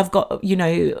 I've got,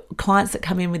 clients that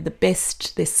come in with the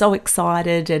best, they're so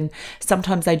excited, and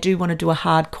sometimes they do want to do a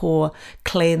hardcore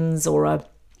cleanse or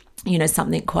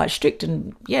something quite strict,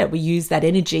 and we use that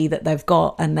energy that they've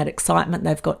got and that excitement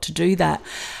they've got to do that.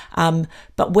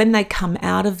 But when they come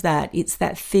out of that, it's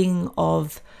that thing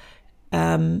of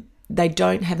they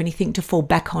don't have anything to fall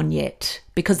back on yet,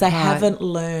 because they haven't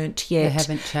learnt yet. They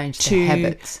haven't changed their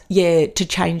habits. Yeah, to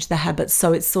change the habits.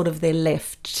 So it's sort of they're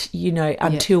left,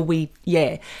 until we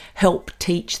help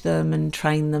teach them and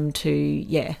train them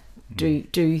to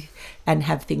do and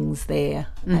have things there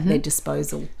at their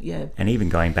disposal. Yeah. And even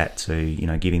going back to,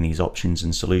 giving these options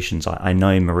and solutions, I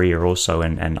know Maria also,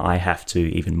 and I have to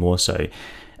even more so,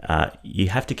 you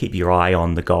have to keep your eye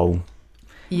on the goal.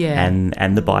 Yeah.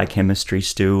 And the biochemistry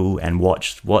still, and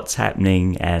watch what's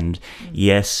happening, and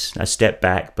yes, a step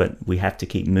back, but we have to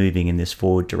keep moving in this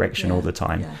forward direction all the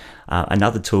time. Yeah.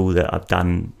 Another tool that I've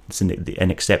done,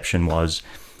 an exception, was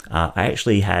I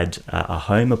actually had a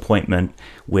home appointment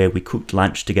where we cooked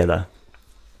lunch together.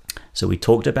 So we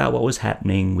talked about what was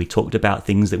happening, we talked about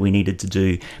things that we needed to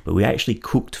do, but we actually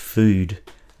cooked food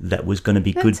that was going to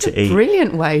be good to eat.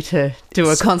 Brilliant way to do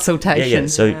a consultation.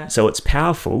 So it's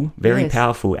powerful, very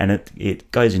powerful, and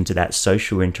it goes into that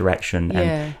social interaction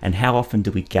and how often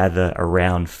do we gather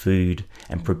around food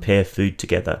and prepare food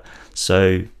together.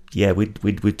 So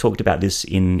we talked about this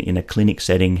in a clinic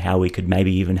setting, how we could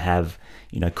maybe even have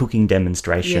cooking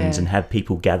demonstrations and have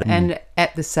people gather and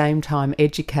at the same time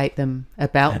educate them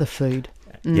about the food.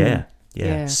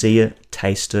 Yeah. See it,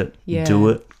 taste it, do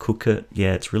it, cook it.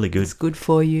 Yeah, it's really good. It's good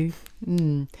for you.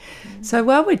 So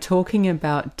while we're talking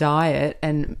about diet,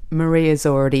 and Maria's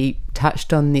already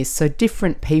touched on this, so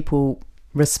different people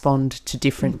respond to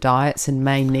different diets and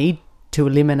may need to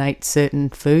eliminate certain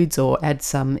foods or add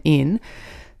some in.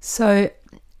 So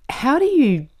how do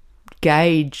you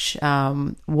gauge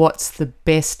what's the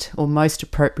best or most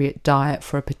appropriate diet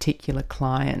for a particular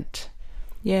client?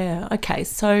 Yeah, okay.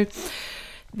 So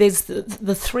there's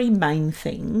the three main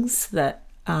things that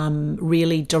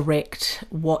really direct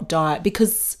what diet,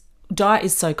 because diet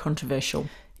is so controversial.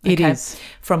 It is.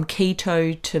 From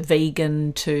keto to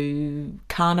vegan to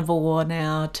carnivore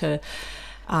now to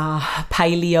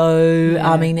paleo.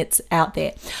 Yeah. I mean, it's out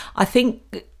there. I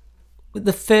think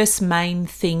the first main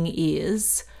thing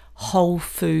is whole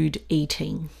food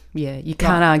eating. Yeah, you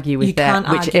can't argue with that,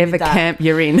 whichever camp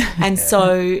you're in. And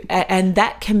so, and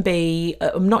that can be,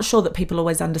 I'm not sure that people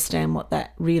always understand what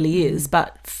that really is,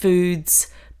 but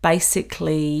foods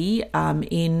basically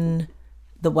in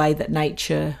the way that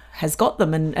nature has got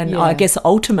them. And I guess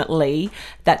ultimately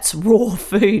that's raw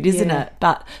food, isn't it?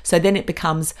 But so then it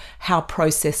becomes how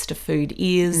processed a food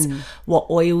is, what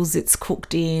oils it's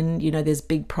cooked in. There's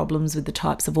big problems with the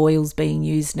types of oils being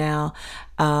used now.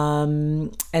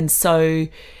 And so,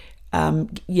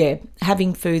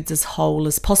 having foods as whole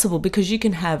as possible, because you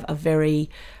can have a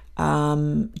very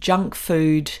junk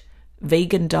food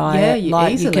vegan diet,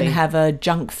 easily. You can have a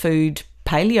junk food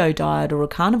paleo diet or a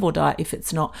carnivore diet if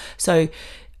it's not. So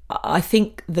I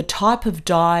think the type of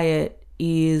diet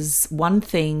is one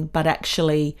thing, but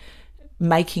actually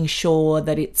making sure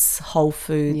that it's whole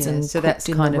foods and so that's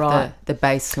kind of the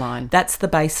baseline. That's the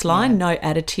baseline. No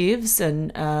additives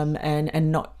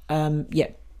and not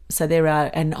So there are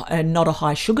and not a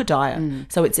high sugar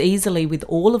diet. So it's easily with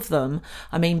all of them.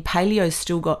 I mean, paleo's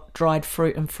still got dried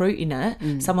fruit and fruit in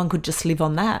it. Someone could just live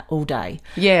on that all day.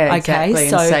 Yeah, exactly.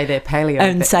 So, and say they're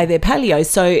paleo. Say they're paleo.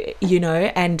 So,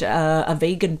 and a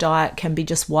vegan diet can be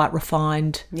just white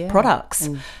refined products.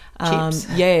 And chips.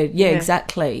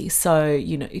 Exactly. So,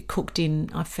 cooked in,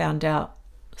 I found out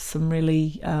some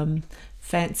really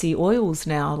fancy oils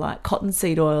now, like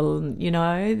cottonseed oil, and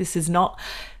this is not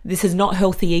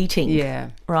healthy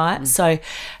eating, right? So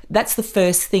that's the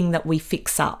first thing that we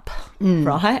fix up,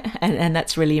 right? And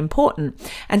that's really important.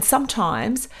 And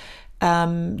sometimes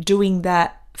doing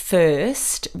that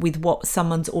first with what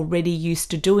someone's already used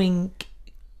to doing,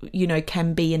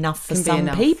 can be enough for some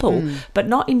people, but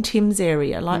not in Tim's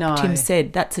area. Like Tim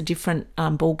said, that's a different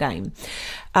ball game.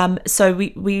 So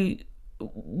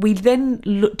we then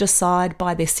decide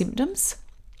by their symptoms.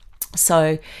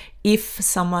 So if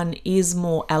someone is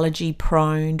more allergy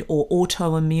prone or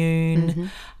autoimmune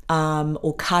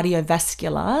or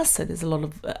cardiovascular, so there's a lot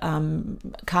of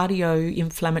cardio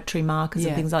inflammatory markers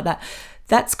and things like that,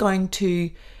 that's going to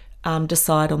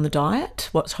decide on the diet,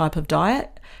 what type of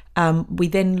diet. We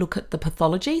then look at the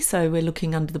pathology, so we're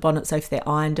looking under the bonnet. So if they're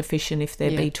iron deficient, if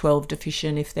they're B12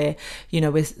 deficient, if they're,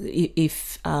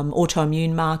 if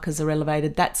autoimmune markers are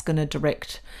elevated, that's going to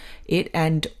direct it.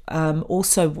 And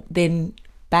also then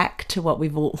back to what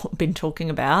we've all been talking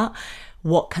about,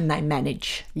 what can they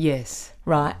manage? Yes.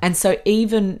 Right. And so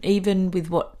even with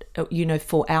what, for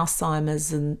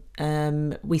Alzheimer's,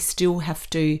 and we still have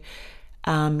to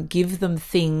give them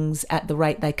things at the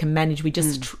rate they can manage. We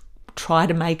just try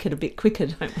to make it a bit quicker,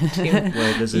 don't we, Tim?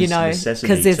 Well, there's a you know, necessity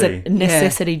because there's too. a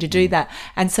necessity to do that.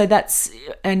 And so that's,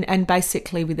 and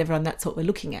basically with everyone, that's what we're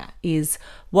looking at is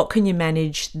what can you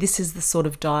manage? This is the sort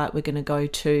of diet we're going to go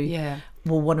to. Yeah.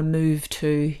 We'll want to move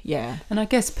to, And I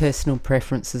guess personal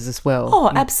preferences as well. Oh,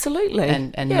 absolutely.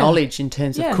 And knowledge in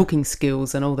terms of cooking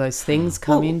skills and all those things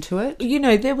come into it. You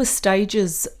know, there were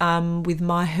stages with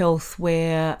my health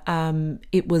where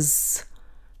it was,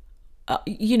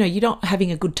 you know, you're not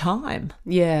having a good time.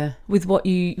 Yeah. With what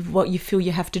you feel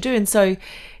you have to do. And so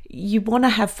you want to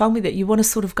have fun with it. You want to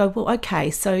sort of go, well,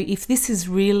 okay, so if this is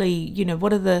really, you know,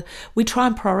 we try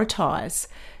and prioritise.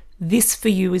 This for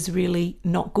you is really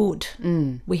not good.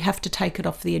 We have to take it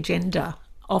off the agenda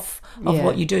of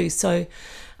what you do. So,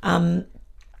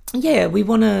 we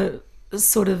want to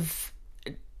sort of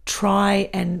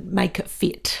try and make it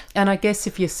fit. And I guess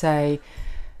if you say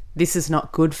this is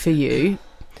not good for you,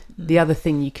 the other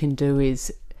thing you can do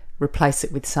is replace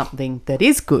it with something that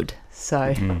is good.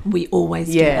 So we always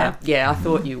do that. Yeah, I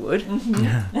thought you would.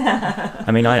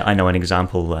 I mean, I know an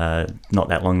example not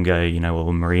that long ago, you know,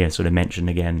 or Maria sort of mentioned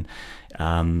again,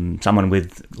 someone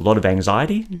with a lot of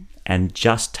anxiety and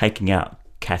just taking out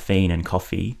caffeine and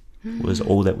coffee was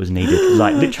all that was needed.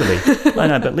 Like literally.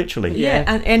 But literally. Yeah.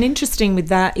 And interesting with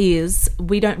that is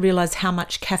we don't realise how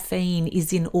much caffeine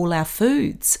is in all our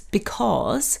foods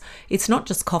because it's not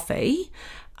just coffee.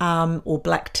 Or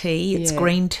black tea, it's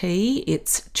green tea,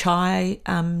 it's chai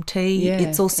tea,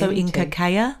 it's also in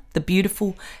cacao, the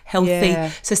beautiful, healthy. Yeah.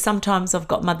 So sometimes I've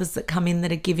got mothers that come in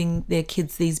that are giving their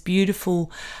kids these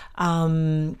beautiful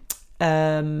cacao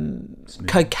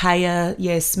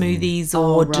smoothies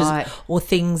or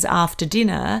things after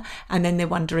dinner, and then they're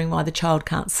wondering why the child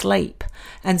can't sleep.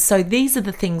 And so these are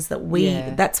the things that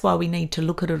that's why we need to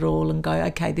look at it all and go,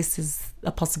 okay, this is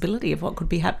a possibility of what could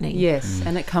be happening. Yes,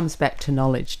 and it comes back to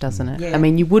knowledge, doesn't it? Yeah. I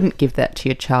mean, you wouldn't give that to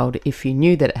your child if you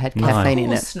knew that it had caffeine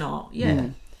in it. Of course not,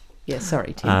 Yeah,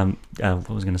 sorry, Tim. What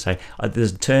was I going to say?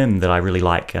 There's a term that I really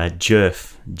like,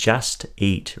 JERF, just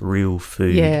eat real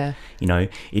food. Yeah. You know,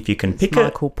 if you can pick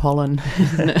Michael Pollan,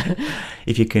 isn't it?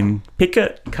 if you can pick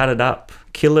it, cut it up,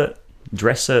 kill it,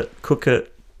 dress it, cook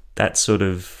it, that's sort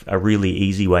of a really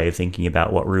easy way of thinking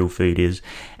about what real food is.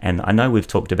 And I know we've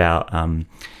talked about,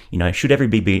 you know, should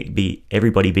everybody be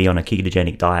on a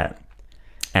ketogenic diet?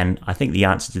 And I think the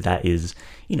answer to that is,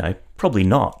 you know, probably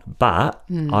not. But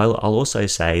I'll also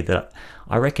say that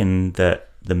I reckon that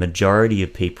the majority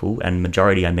of people, and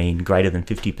majority I mean greater than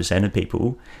 50% of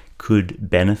people, could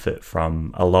benefit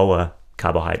from a lower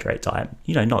carbohydrate diet,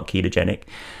 you know, not ketogenic.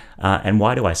 And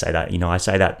why do I say that? You know, I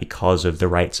say that because of the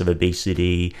rates of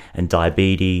obesity and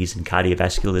diabetes and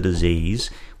cardiovascular disease.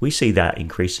 We see that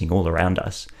increasing all around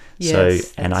us.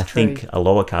 Yes, and I think a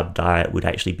lower carb diet would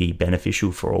actually be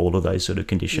beneficial for all of those sort of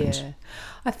conditions. Yeah.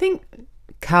 I think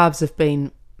carbs have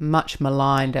been much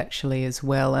maligned actually as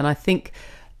well. And I think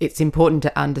it's important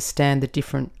to understand the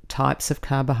different types of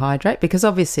carbohydrate because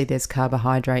obviously there's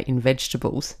carbohydrate in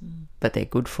vegetables, but they're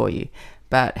good for you.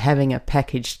 But having a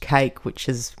packaged cake, which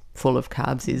is full of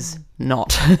carbs, is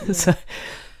not. So,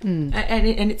 And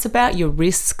it's about your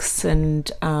risks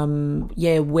and,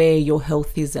 where your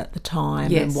health is at the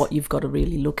time and what you've got to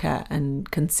really look at and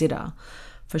consider,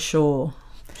 for sure.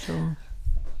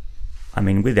 I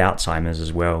mean, with Alzheimer's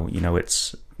as well, you know,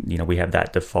 it's, you know, we have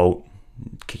that default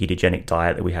ketogenic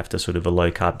diet that we have to sort of a low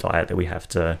carb diet that we have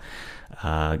to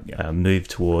move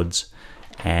towards,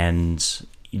 and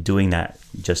doing that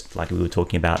just like we were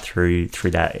talking about through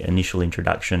that initial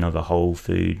introduction of a whole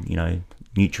food, you know,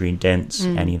 nutrient dense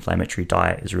anti-inflammatory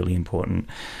diet is really important.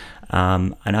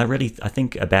 And I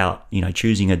think about, you know,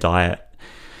 choosing a diet,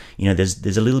 you know,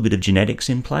 there's a little bit of genetics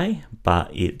in play, but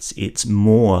it's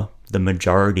more the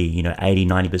majority, you know,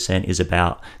 80-90% is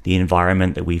about the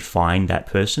environment that we find that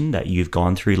person that you've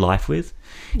gone through life with.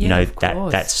 You know,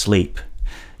 that sleep.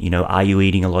 You know, are you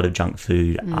eating a lot of junk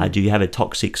food? Do you have a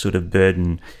toxic sort of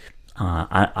burden?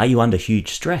 Are you under huge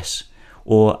stress?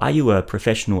 Or are you a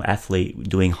professional athlete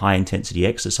doing high intensity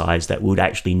exercise that would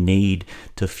actually need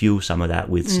to fuel some of that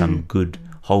with some good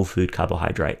whole food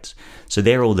carbohydrates? So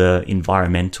they're all the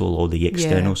environmental or the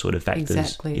external sort of factors.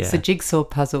 Exactly. Yeah. It's a jigsaw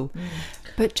puzzle.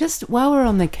 But just while we're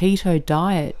on the keto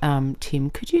diet, Tim,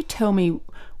 could you tell me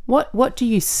what do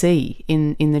you see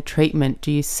in the treatment?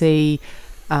 Do you see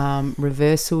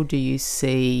reversal? Do you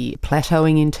see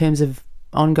plateauing in terms of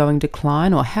ongoing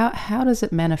decline, or how does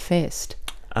it manifest?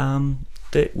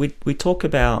 We talk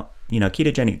about, you know,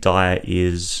 ketogenic diet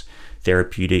is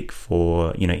therapeutic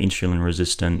for, you know, insulin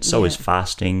resistance. So is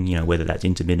fasting, you know, whether that's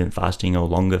intermittent fasting or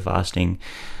longer fasting.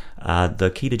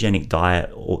 The ketogenic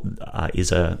diet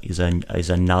is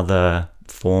another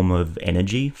form of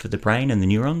energy for the brain and the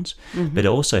neurons, but it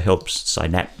also helps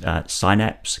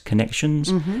synapse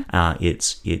connections.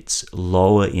 It's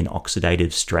lower in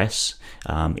oxidative stress.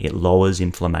 It lowers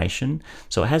inflammation.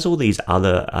 So it has all these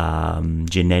other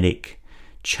genetic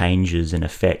changes and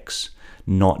effects,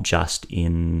 not just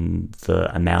in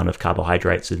the amount of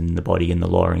carbohydrates in the body and the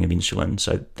lowering of insulin.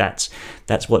 So that's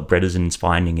what Bredesen is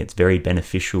finding. It's very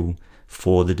beneficial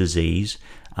for the disease,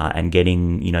 and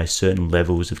getting, certain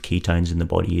levels of ketones in the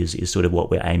body is sort of what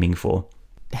we're aiming for.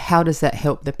 How does that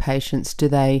help the patients?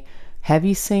 Have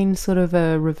you seen sort of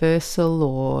a reversal,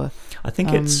 or I think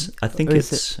can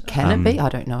it be? I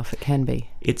don't know if it can be.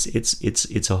 It's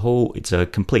a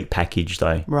complete package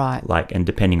though. Right. And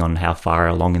depending on how far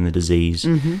along in the disease,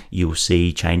 you'll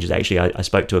see changes. Actually, I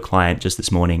spoke to a client just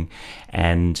this morning,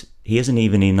 and he isn't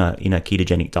even in a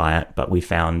ketogenic diet, but we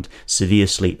found severe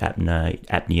sleep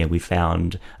apnea. We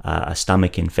found a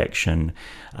stomach infection.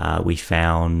 We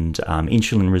found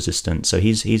insulin resistance. So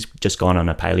he's just gone on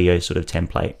a paleo sort of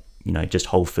template, just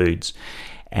whole foods.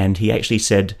 And he actually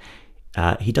said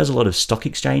he does a lot of stock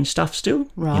exchange stuff still,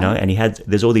 right. And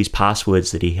there's all these passwords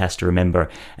that he has to remember,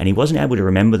 and he wasn't able to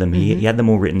remember them. He had them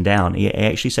all written down. He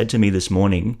actually said to me this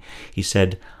morning, he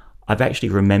said, I've actually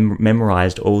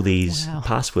memorized all these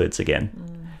passwords again.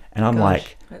 And I'm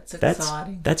like, that's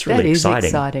exciting. That's really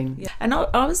exciting. Yeah. And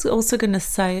I was also going to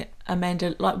say,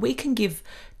 Amanda, we can give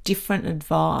different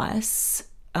advice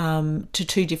to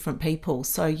two different people.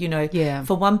 So,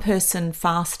 for one person,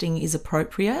 fasting is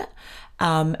appropriate.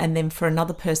 And then for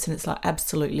another person, it's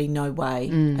absolutely no way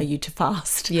are you to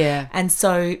fast. Yeah. And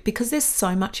so because there's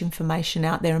so much information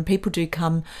out there, and people do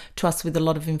come to us with a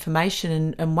lot of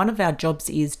information, and one of our jobs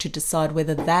is to decide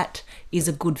whether that is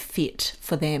a good fit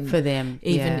for them.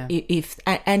 Even if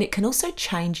and it can also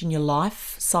change in your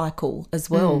life cycle as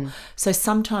well. So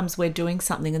sometimes we're doing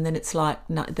something and then it's no,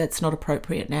 that's not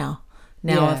appropriate now.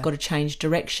 I've got to change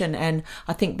direction. And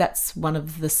I think that's one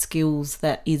of the skills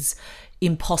that is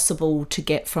impossible to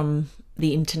get from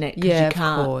the internet,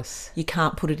 because you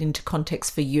can't put it into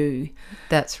context for you.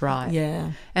 That's right.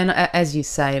 Yeah. And as you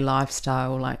say, life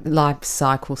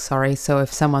cycle, so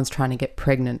if someone's trying to get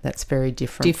pregnant, that's very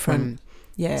different from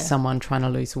someone trying to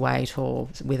lose weight, or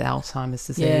with Alzheimer's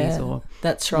disease, or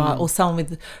that's right, or someone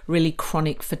with really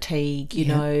chronic fatigue.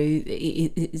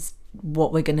 It's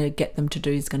what we're going to get them to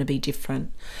do is going to be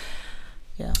different.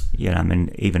 Yeah, I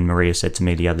mean, even Maria said to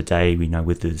me the other day,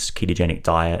 with this ketogenic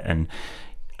diet, and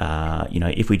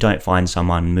if we don't find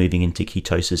someone moving into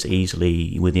ketosis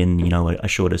easily within a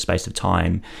shorter space of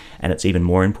time, and it's even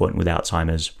more important with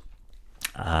Alzheimer's,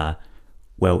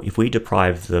 if we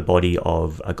deprive the body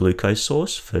of a glucose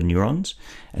source for neurons,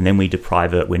 and then we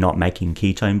deprive it, we're not making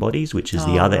ketone bodies, which is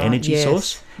the other energy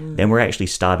source, then we're actually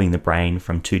starving the brain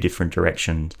from two different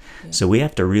directions. Yeah. So we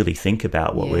have to really think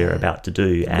about what we're about to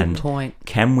do. Good point.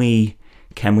 Can we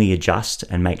adjust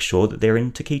and make sure that they're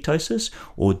into ketosis,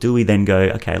 or do we then go,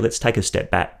 okay, let's take a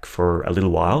step back for a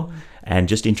little while and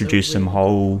just introduce some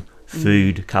whole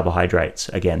food carbohydrates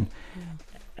again?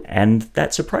 And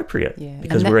that's appropriate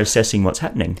because we're assessing what's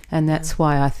happening. And that's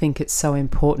why I think it's so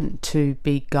important to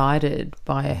be guided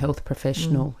by a health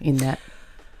professional in that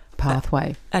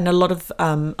pathway. And a lot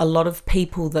of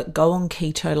people that go on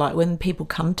keto, when people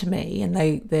come to me and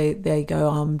they go,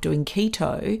 I'm doing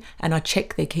keto, and I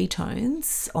check their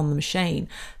ketones on the machine,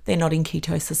 they're not in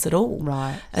ketosis at all.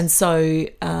 Right. And so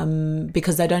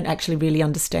because they don't actually really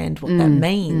understand what that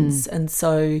means. And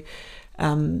so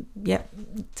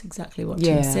it's exactly what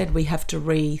Tim said. We have to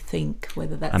rethink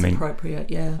whether that's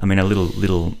appropriate. Yeah. I mean, a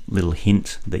little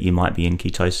hint that you might be in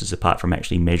ketosis, apart from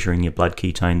actually measuring your blood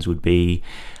ketones, would be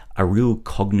a real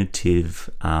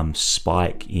cognitive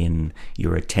spike in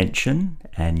your attention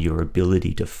and your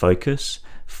ability to focus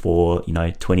for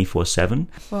 24/7.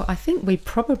 Well, I think we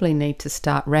probably need to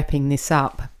start wrapping this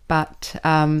up, but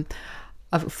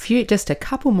just a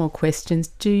couple more questions.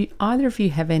 Do either of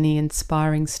you have any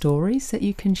inspiring stories that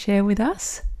you can share with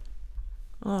us?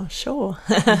 Oh, sure.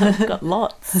 I've got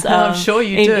lots. I'm sure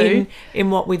you do.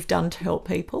 In what we've done to help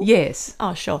people. Yes.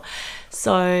 Oh, sure.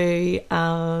 So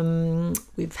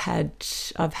I've had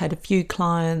a few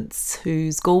clients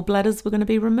whose gallbladders were going to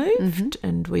be removed,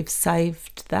 and we've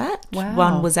saved that. Wow.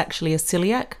 One was actually a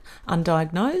celiac,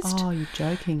 undiagnosed. Oh, you're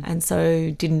joking. And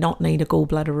so did not need a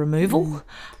gallbladder removal.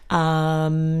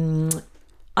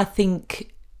 I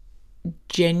think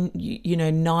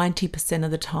 90%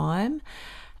 of the time,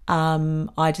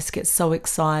 I just get so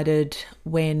excited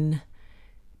when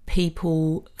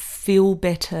people feel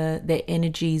better, their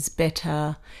energy's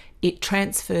better. It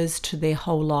transfers to their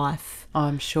whole life.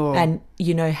 I'm sure. And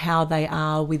how they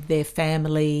are with their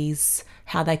families,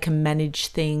 how they can manage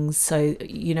things. So,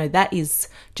 that is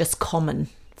just common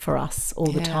for us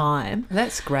all the time.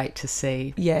 That's great to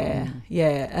see. Yeah.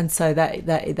 And so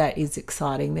that is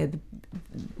exciting.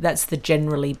 That's the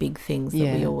generally big things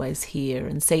that we always hear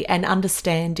and see, and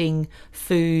understanding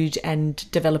food and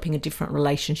developing a different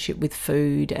relationship with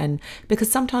food. And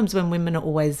because sometimes when women are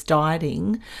always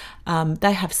dieting,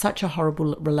 they have such a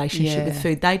horrible relationship with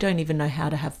food. They don't even know how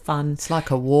to have fun. It's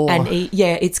like a war. And eat.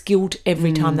 It's guilt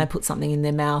every time they put something in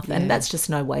their mouth, and that's just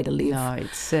no way to live. No,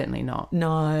 it's certainly not.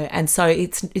 No, and so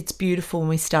it's beautiful when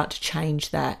we start to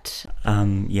change that.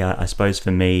 I suppose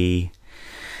for me,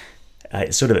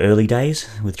 it's sort of early days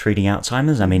with treating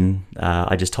Alzheimer's. I mean,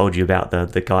 I just told you about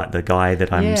the guy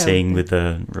that I'm seeing with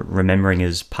the remembering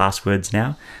his passwords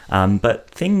now. But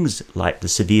things like the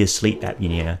severe sleep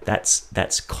apnea,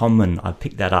 that's common. I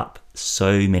picked that up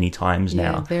so many times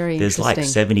now. Very There's like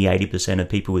interesting. 70-80% of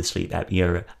people with sleep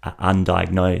apnea are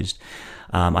undiagnosed.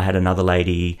 I had another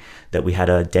lady that we had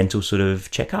a dental sort of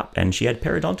checkup, and she had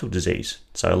periodontal disease,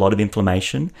 so a lot of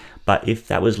inflammation. But if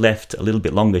that was left a little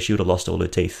bit longer, she would have lost all her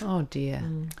teeth. Oh dear.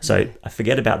 So I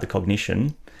forget about the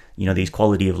cognition, these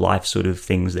quality of life sort of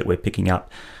things that we're picking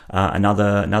up.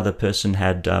 Another person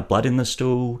had blood in the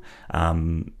stool,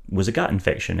 was a gut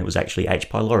infection. It was actually H.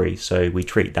 pylori. So we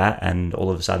treat that, and all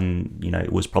of a sudden,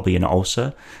 it was probably an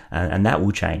ulcer, and that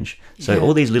will change. So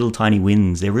all these little tiny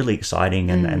wins, they're really exciting,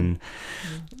 and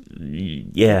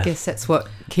I guess that's what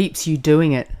keeps you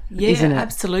doing it, isn't it?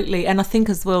 Absolutely. And I think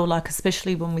as well, like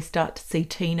especially when we start to see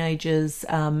teenagers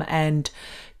and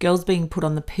girls being put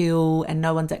on the pill, and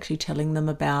no one's actually telling them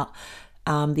about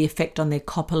the effect on their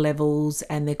copper levels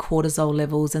and their cortisol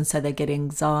levels, and so they get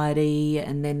anxiety,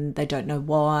 and then they don't know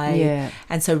why.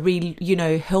 And so really,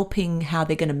 helping how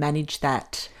they're going to manage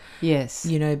that. Yes.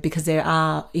 Because there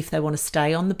are, if they want to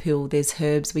stay on the pill, there's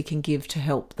herbs we can give to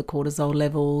help the cortisol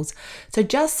levels. So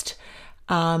just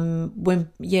when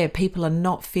people are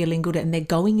not feeling good and they're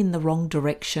going in the wrong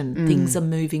direction, things are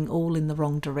moving all in the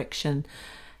wrong direction.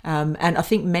 And I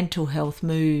think mental health,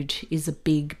 mood is a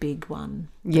big one.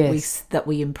 That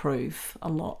we improve a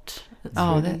lot.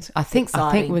 I think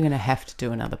we're going to have to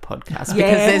do another podcast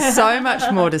because there's so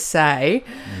much more to say.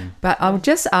 But I'll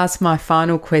just ask my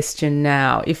final question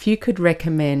now. If you could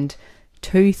recommend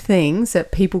 2 things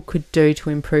that people could do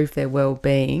to improve their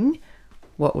well-being,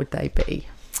 what would they be?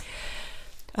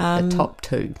 The top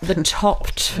 2. The top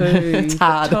 2. It's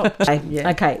hard.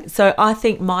 Okay, so I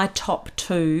think my top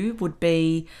 2 would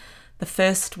be, the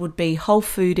first would be whole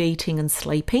food eating and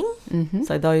sleeping. Mm-hmm.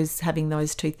 So having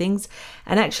those 2 things.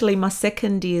 And actually my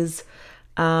second is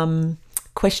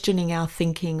questioning our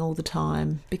thinking all the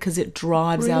time, because it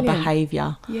drives our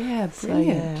behaviour. Yeah,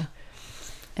 brilliant.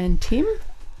 And Tim?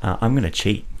 I'm going to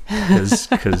cheat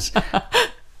because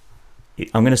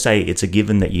I'm going to say it's a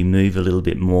given that you move a little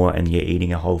bit more and you're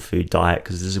eating a whole food diet,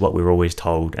 because this is what we're always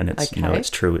told, and it's it's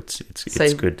true. It's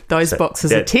good. Those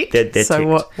boxes are ticked. They're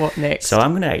so ticked. What next? So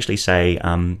I'm going to actually say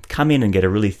come in and get a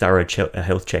really thorough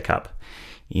health checkup.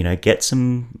 Get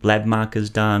some lab markers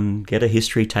done, get a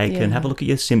history taken, have a look at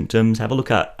your symptoms, have a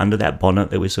look at under that bonnet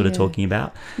that we're sort of talking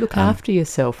about. Look after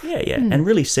yourself. And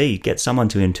really get someone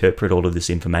to interpret all of this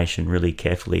information really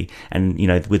carefully. And,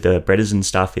 with the Bredesen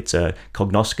stuff, it's a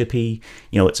cognoscopy,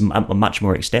 it's much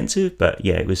more extensive, but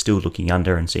we're still looking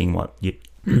under and seeing what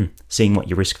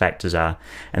your risk factors are.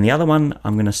 And the other one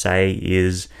I'm going to say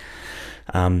is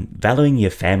valuing your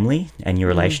family and your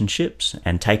relationships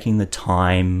and taking the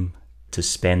time to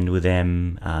spend with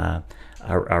them,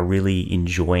 are really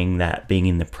enjoying that, being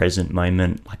in the present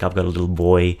moment. Like I've got a little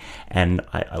boy, and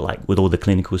I like, with all the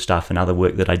clinical stuff and other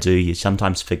work that I do, you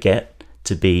sometimes forget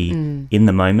to be in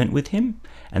the moment with him,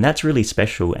 and that's really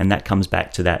special, and that comes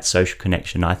back to that social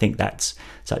connection. I think that's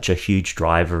such a huge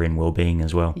driver in well-being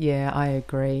as well. Yeah, I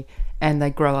agree. And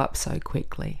they grow up so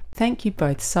quickly. Thank you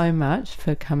both so much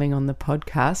for coming on the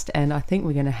podcast, and I think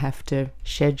we're going to have to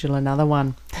schedule another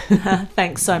one.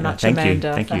 Thanks so much,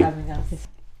 Amanda, for having us.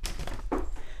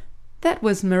 That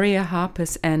was Maria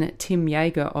Harpus and Tim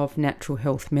Jaeger of Natural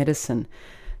Health Medicine.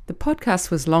 The podcast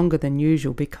was longer than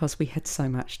usual because we had so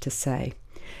much to say.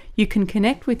 You can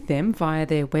connect with them via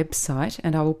their website,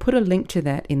 and I will put a link to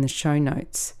that in the show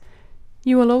notes.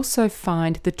 You will also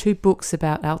find the 2 books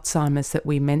about Alzheimer's that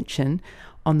we mention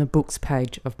on the books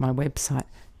page of my website.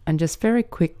 And just very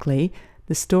quickly,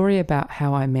 the story about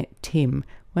how I met Tim.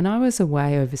 When I was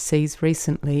away overseas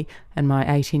recently and my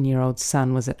 18-year-old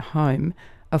son was at home,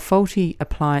 a faulty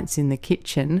appliance in the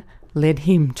kitchen led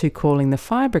him to calling the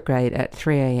fire brigade at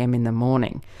 3 a.m. in the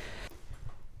morning.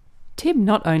 Tim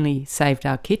not only saved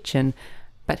our kitchen,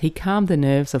 but he calmed the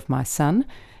nerves of my son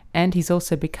and he's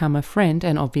also become a friend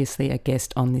and obviously a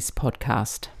guest on this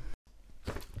podcast.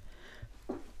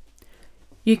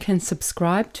 You can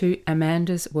subscribe to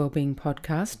Amanda's Wellbeing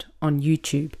Podcast on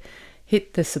YouTube.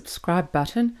 Hit the subscribe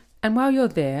button, and while you're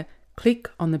there, click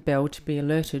on the bell to be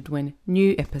alerted when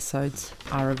new episodes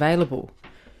are available.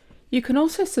 You can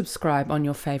also subscribe on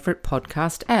your favourite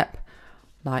podcast app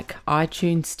like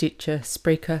iTunes, Stitcher,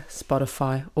 Spreaker,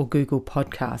 Spotify or Google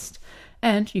Podcast.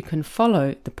 And you can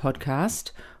follow the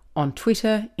podcast on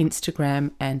Twitter,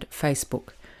 Instagram and Facebook.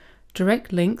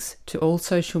 Direct links to all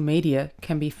social media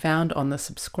can be found on the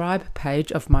subscribe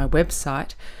page of my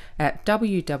website at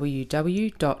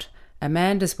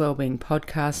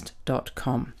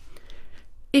www.amandaswellbeingpodcast.com.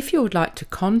 If you would like to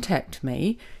contact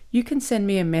me, you can send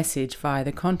me a message via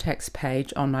the contacts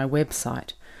page on my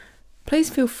website. Please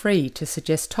feel free to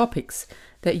suggest topics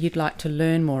that you'd like to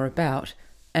learn more about,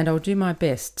 and I'll do my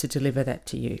best to deliver that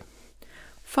to you.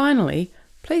 Finally,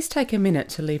 please take a minute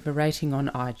to leave a rating on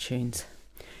iTunes.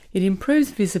 It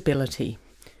improves visibility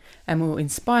and will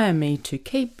inspire me to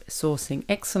keep sourcing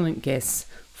excellent guests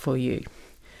for you.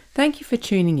 Thank you for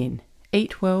tuning in.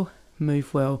 Eat well,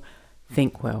 move well,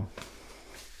 think well.